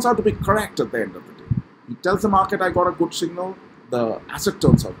he turns out to be correct at the end of the day. He tells the market, I got a good signal, the asset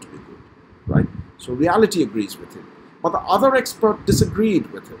turns out to be good, right? So reality agrees with him. But the other expert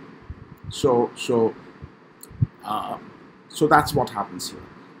disagreed with him. So that's what happens here.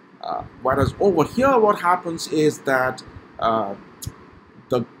 Whereas over here, what happens is that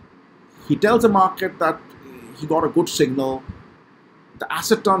he tells the market that he got a good signal, the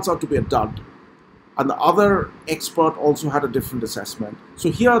asset turns out to be a dud, and the other expert also had a different assessment. So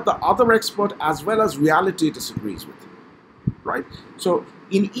here, the other expert as well as reality disagrees with him, right? So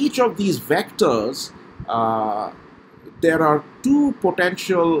in each of these vectors, there are two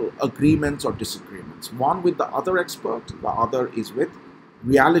potential agreements or disagreements. One with the other expert, the other is with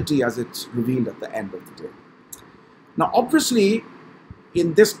reality as it's revealed at the end of the day. Now, obviously,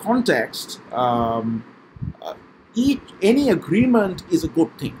 in this context, any agreement is a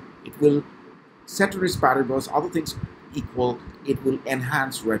good thing. It will ceteris paribus, other things equal, it will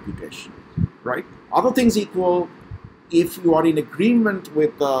enhance reputation, right? Other things equal, if you are in agreement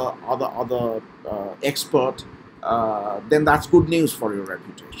with the other expert, then that's good news for your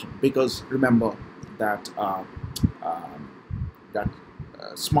reputation, because remember that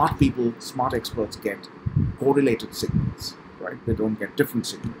smart people, smart experts get correlated signals, right? They don't get different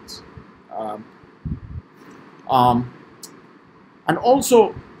signals. And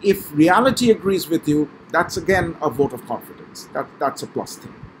also, if reality agrees with you, that's again a vote of confidence. That's a plus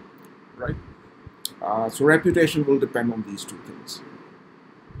thing, right? So reputation will depend on these two things.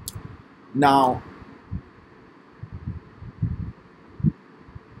 Now,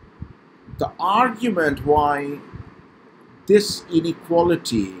 the argument why this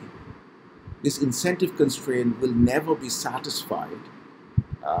inequality, this incentive constraint will never be satisfied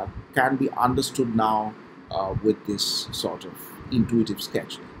can be understood now with this sort of intuitive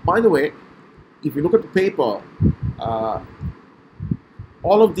sketch. By the way, if you look at the paper,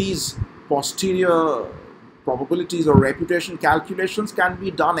 all of these posterior probabilities or reputation calculations can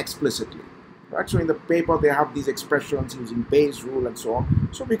be done explicitly, right? So in the paper they have these expressions using Bayes' rule and so on.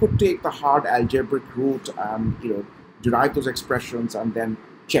 So we could take the hard algebraic route and derive those expressions and then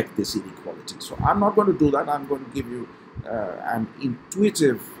check this inequality. So I'm not going to do that. I'm going to give you an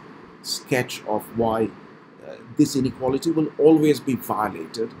intuitive sketch of why this inequality will always be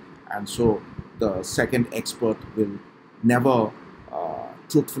violated, and so the second expert will never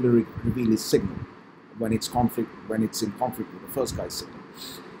truthfully reveal his signal when it's in conflict with the first guy's signal.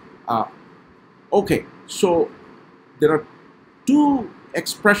 Okay, so there are two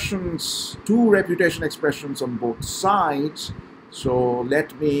reputation expressions on both sides. So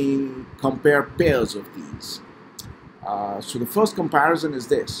let me compare pairs of these. So the first comparison is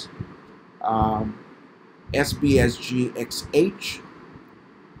this. SBSGXH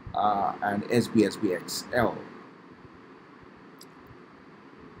and SBSBXL.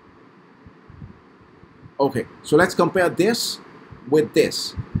 Okay, so let's compare this with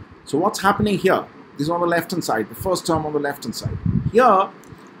this. So what's happening here? This is on the left hand side, the first term on the left hand side. Here,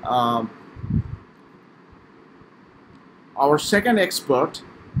 our second expert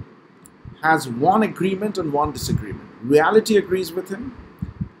has one agreement and one disagreement. Reality agrees with him.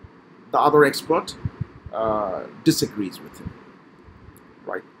 The other expert disagrees with him,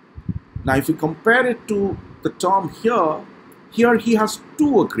 right? Now, if you compare it to the term here, he has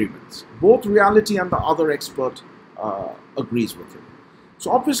two agreements. Both reality and the other expert agrees with him.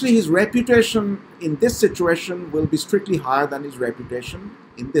 So obviously his reputation in this situation will be strictly higher than his reputation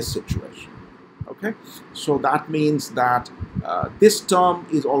in this situation. Okay, so that means that this term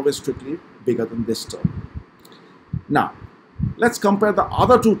is always strictly bigger than this term. Now, let's compare the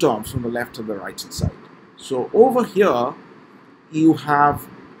other two terms from the left and the right hand side. So over here, you have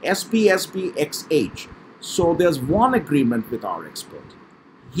SPSBXH. So there's one agreement with our expert.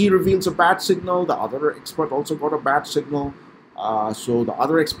 He reveals a bad signal. The other expert also got a bad signal. So the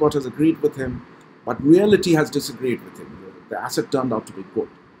other expert has agreed with him, but reality has disagreed with him. The asset turned out to be good.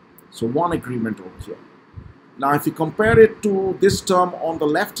 So one agreement over here. Now, if you compare it to this term on the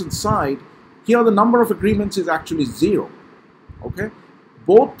left hand side, here the number of agreements is actually 0. Okay,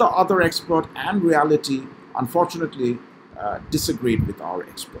 both the other expert and reality, unfortunately, disagreed with our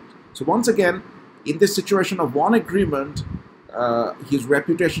expert. So once again, in this situation of one agreement, his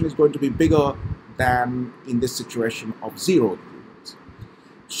reputation is going to be bigger than in this situation of 0 agreements.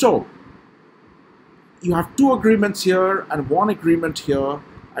 So you have two agreements here and one agreement here,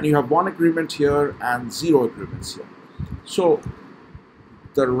 and you have one agreement here and 0 agreements here. So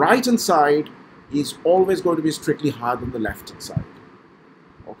the right hand side is always going to be strictly higher than the left hand side.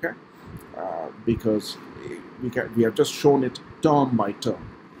 Okay, because we have just shown it term by term.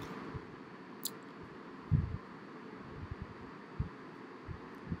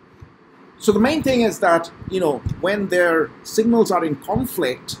 So the main thing is that, when their signals are in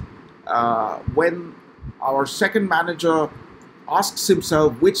conflict, when our second manager asks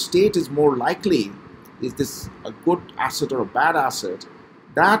himself which state is more likely, is this a good asset or a bad asset,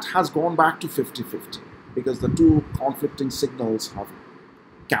 that has gone back to 50-50, because the two conflicting signals have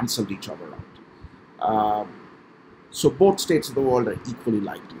cancelled each other out. So both states of the world are equally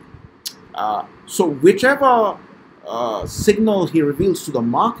likely. So whichever signal he reveals to the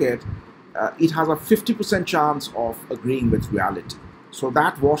market, it has a 50% chance of agreeing with reality. So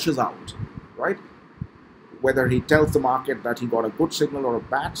that washes out, right? Whether he tells the market that he got a good signal or a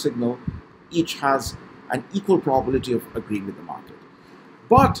bad signal, each has an equal probability of agreeing with the market.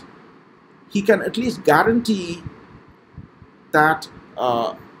 But he can at least guarantee that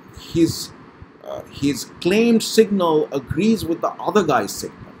his claimed signal agrees with the other guy's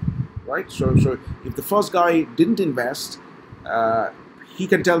signal, right? So if the first guy didn't invest, he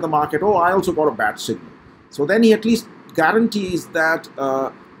can tell the market, oh, I also got a bad signal. So then he at least guarantees that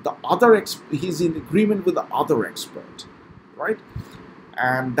he's in agreement with the other expert, right?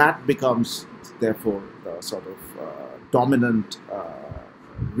 And that becomes, therefore, the sort of dominant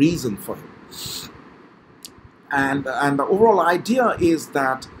reason for him. And the overall idea is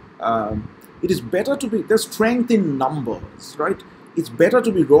that it is better to be, there's strength in numbers, right? It's better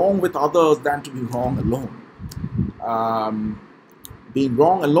to be wrong with others than to be wrong alone. Being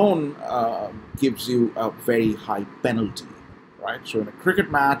wrong alone gives you a very high penalty, right? So in a cricket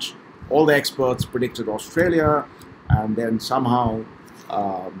match, all the experts predicted Australia, and then somehow,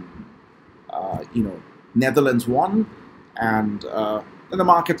 Netherlands won, and then the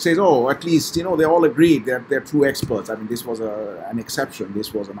market says, oh, at least, they all agreed that they're true experts. I mean, this was an exception.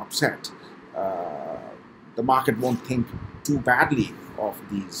 This was an upset. The market won't think too badly of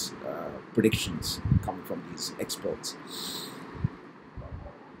these predictions coming from these experts.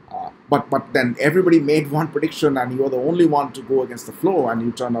 But then everybody made one prediction, and you're the only one to go against the flow, and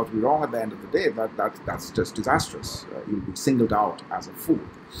you turn out to be wrong at the end of the day. That's just disastrous. You'll be singled out as a fool.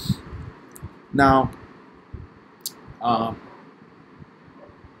 Now,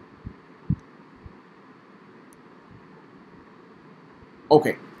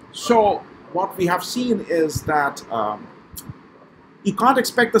 okay, so what we have seen is that you can't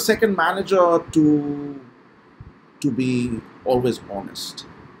expect the second manager to be always honest.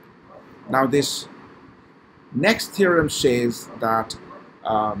 Now, this next theorem says that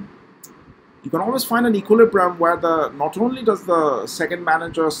you can always find an equilibrium where not only does the second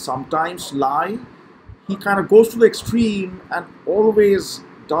manager sometimes lie, he kind of goes to the extreme and always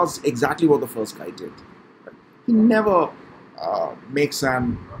does exactly what the first guy did. He never makes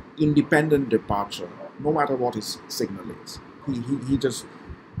an independent departure, no matter what his signal is. He just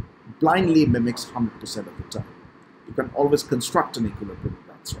blindly mimics 100% of the time. You can always construct an equilibrium of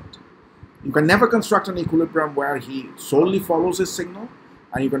that sort. You can never construct an equilibrium where he solely follows his signal,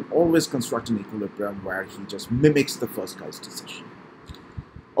 and you can always construct an equilibrium where he just mimics the first guy's decision.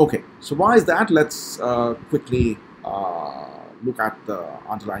 Okay, so why is that? Let's quickly look at the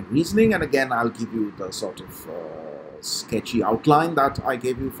underlying reasoning, and again I'll give you the sort of sketchy outline that I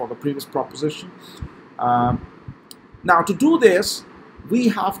gave you for the previous proposition. Now, to do this, we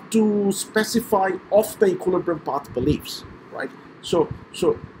have to specify off the equilibrium path beliefs, right? So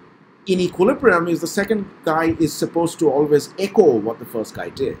in equilibrium, is the second guy is supposed to always echo what the first guy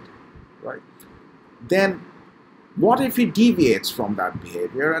did, right? Then, what if he deviates from that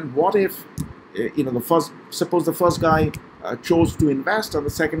behavior, and what if, suppose the first guy chose to invest, and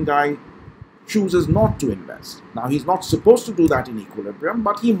the second guy chooses not to invest. Now, he's not supposed to do that in equilibrium,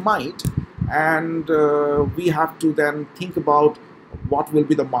 but he might, and we have to then think about what will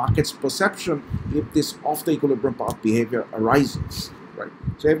be the market's perception if this off the equilibrium path behavior arises. Right.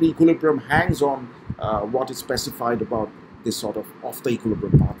 So every equilibrium hangs on what is specified about this sort of off the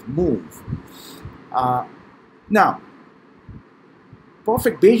equilibrium path move. Now,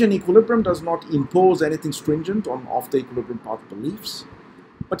 perfect Bayesian equilibrium does not impose anything stringent on off the equilibrium path beliefs.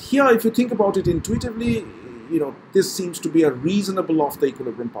 But here, if you think about it intuitively, this seems to be a reasonable off the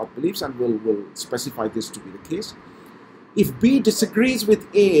equilibrium path beliefs, and we'll specify this to be the case. If B disagrees with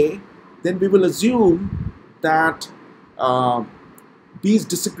A, then we will assume that B's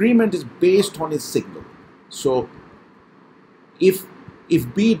disagreement is based on his signal. So if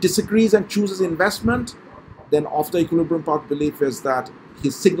B disagrees and chooses investment, then off the equilibrium path belief is that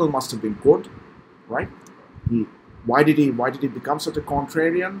his signal must have been good, right? Why did he become such a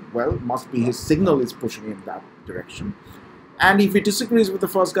contrarian? Well, it must be his signal is pushing in that direction. And if he disagrees with the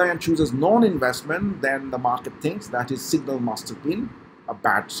first guy and chooses non-investment, then the market thinks that his signal must have been a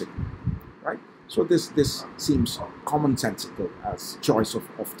bad signal, right? So this seems commonsensical as choice of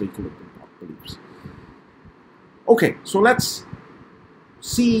the equilibrium path beliefs. Okay, so let's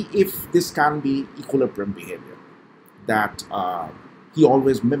see if this can be equilibrium behavior, that he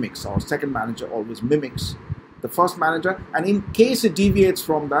always mimics, or second manager always mimics the first manager, and in case it deviates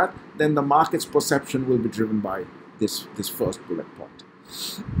from that, then the market's perception will be driven by this first bullet point.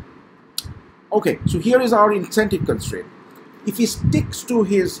 Okay, so here is our incentive constraint. If he sticks to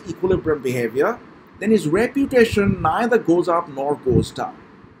his equilibrium behavior, then his reputation neither goes up nor goes down,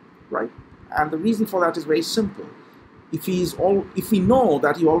 right? And the reason for that is very simple. If we know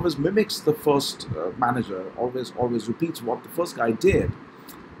that he always mimics the first manager, always repeats what the first guy did,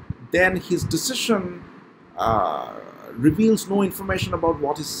 then his decision reveals no information about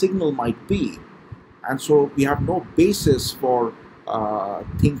what his signal might be, and so we have no basis for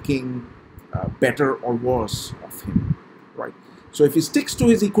thinking better or worse of him, right? So if he sticks to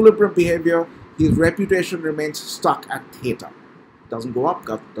his equilibrium behavior, his reputation remains stuck at theta. Doesn't go up,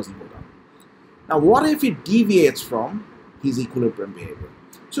 doesn't go down. Now, what if he deviates from his equilibrium behavior?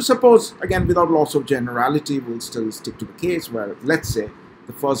 So suppose, again, without loss of generality, we'll still stick to the case where, let's say,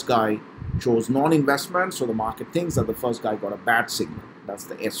 the first guy chose non-investment, so the market thinks that the first guy got a bad signal. That's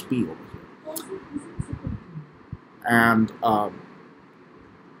the SP over here. And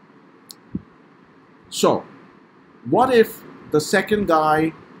so, what if the second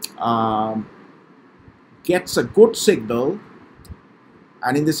guy gets a good signal,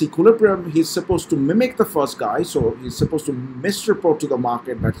 and in this equilibrium he's supposed to mimic the first guy, so he's supposed to misreport to the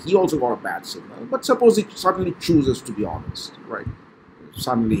market that he also got a bad signal. But suppose he suddenly chooses to be honest, right?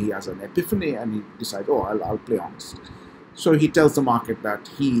 Suddenly he has an epiphany and he decides, oh, I'll play honest. So he tells the market that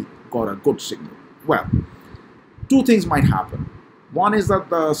he got a good signal. Well, two things might happen. One is that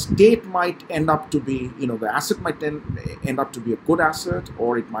the state might end up to be, the asset might end up to be a good asset,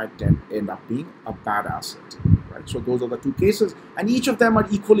 or it might end up being a bad asset, right? So those are the two cases, and each of them are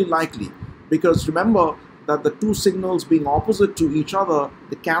equally likely, because remember that the two signals being opposite to each other,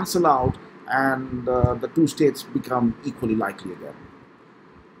 they cancel out, and the two states become equally likely again.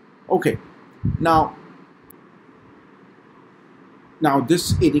 Okay, now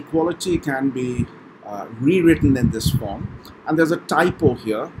this inequality can be rewritten in this form, and there's a typo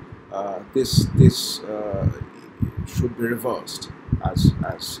here. This should be reversed, as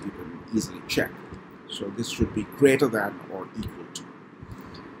you can easily check. So this should be greater than or equal to.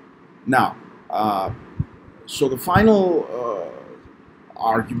 Now, so the final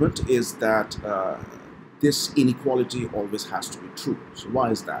argument is that this inequality always has to be true. So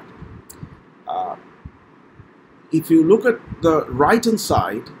why is that? If you look at the right-hand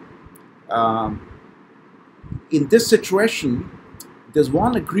side, in this situation, there's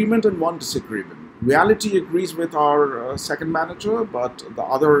one agreement and one disagreement. Reality agrees with our second manager, but the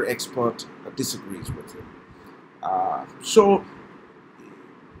other expert disagrees with him. So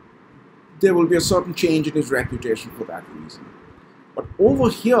there will be a certain change in his reputation for that reason. But over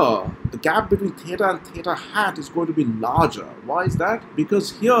here, the gap between theta and theta hat is going to be larger. Why is that?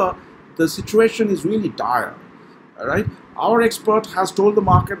 Because here, the situation is really dire. All right? Our expert has told the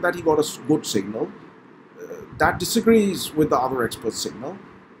market that he got a good signal. That disagrees with the other expert's signal,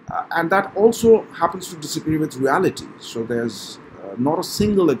 and that also happens to disagree with reality. So there's not a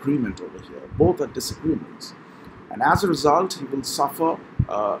single agreement over here. Both are disagreements, and as a result, he will suffer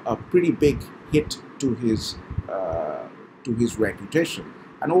a pretty big hit to his reputation.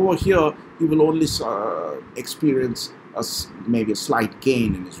 And over here, he will only experience maybe a slight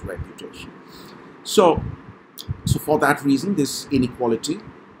gain in his reputation. So for that reason, this inequality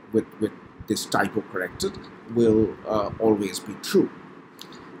with this typo corrected will always be true.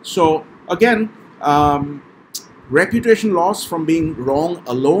 So again, reputation loss from being wrong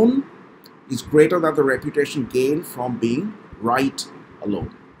alone is greater than the reputation gain from being right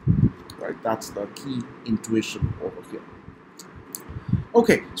alone. Right? That's the key intuition over here.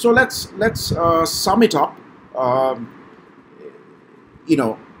 Okay, so let's sum it up.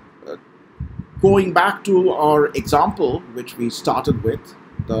 Going back to our example, which we started with,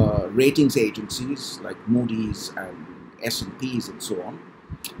 the ratings agencies like Moody's and S&Ps and so on,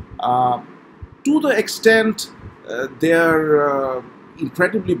 to the extent their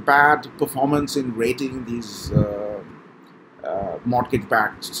incredibly bad performance in rating these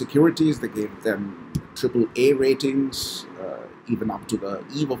mortgage-backed securities, they gave them AAA ratings, even up to the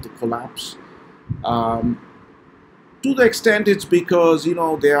eve of the collapse. To the extent it's because,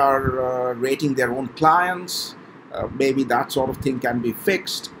 they are rating their own clients. Maybe that sort of thing can be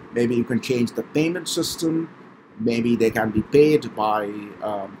fixed. Maybe you can change the payment system. Maybe they can be paid by,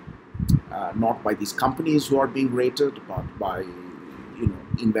 not by these companies who are being rated, but by,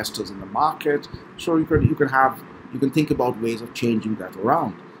 investors in the market. So you can think about ways of changing that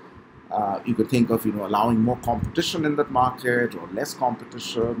around. You could think of, allowing more competition in that market or less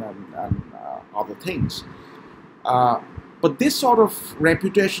competition and other things. But this sort of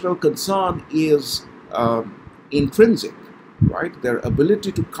reputational concern is intrinsic, right? Their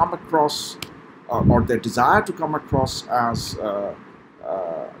ability to come across or their desire to come across as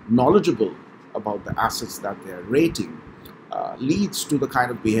knowledgeable about the assets that they're rating leads to the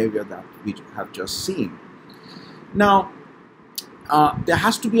kind of behavior that we have just seen. Now, there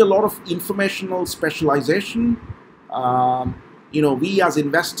has to be a lot of informational specialization. We as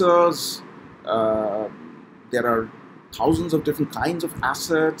investors, there are thousands of different kinds of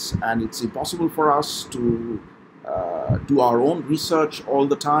assets, and it's impossible for us to do our own research all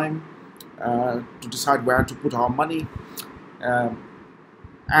the time to decide where to put our money.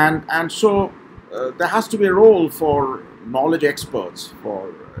 And so there has to be a role for knowledge experts,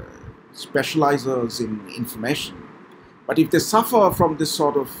 for specializers in information. But if they suffer from this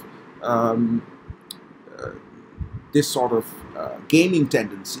sort of gaming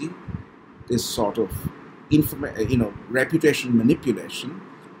tendency, this sort of reputation manipulation,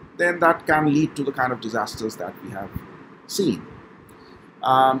 then that can lead to the kind of disasters that we have seen,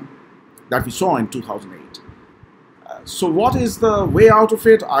 that we saw in 2008. So what is the way out of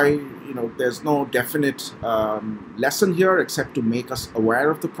it? There's no definite lesson here except to make us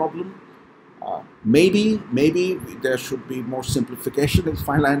aware of the problem. Maybe there should be more simplification in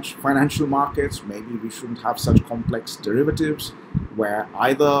financial markets. Maybe we shouldn't have such complex derivatives where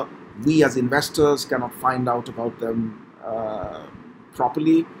either we as investors cannot find out about them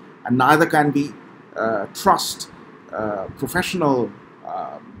properly, and neither can we trust professional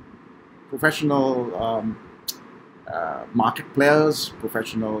market players,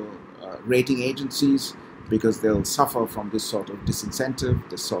 professional rating agencies, because they'll suffer from this sort of disincentive,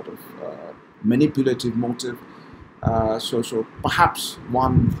 this sort of manipulative motive. So perhaps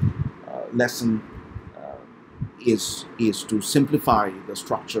one lesson is to simplify the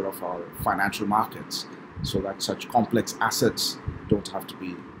structure of our financial markets so that such complex assets don't have to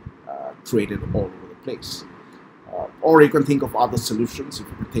be traded all over the place. Or you can think of other solutions, if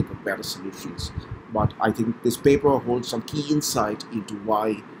you can think of better solutions. But I think this paper holds some key insight into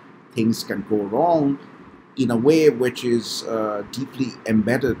why things can go wrong in a way which is deeply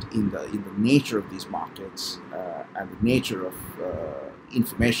embedded in the nature of these markets and the nature of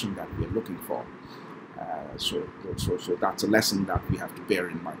information that we are looking for. So that's a lesson that we have to bear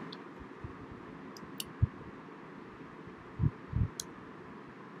in mind.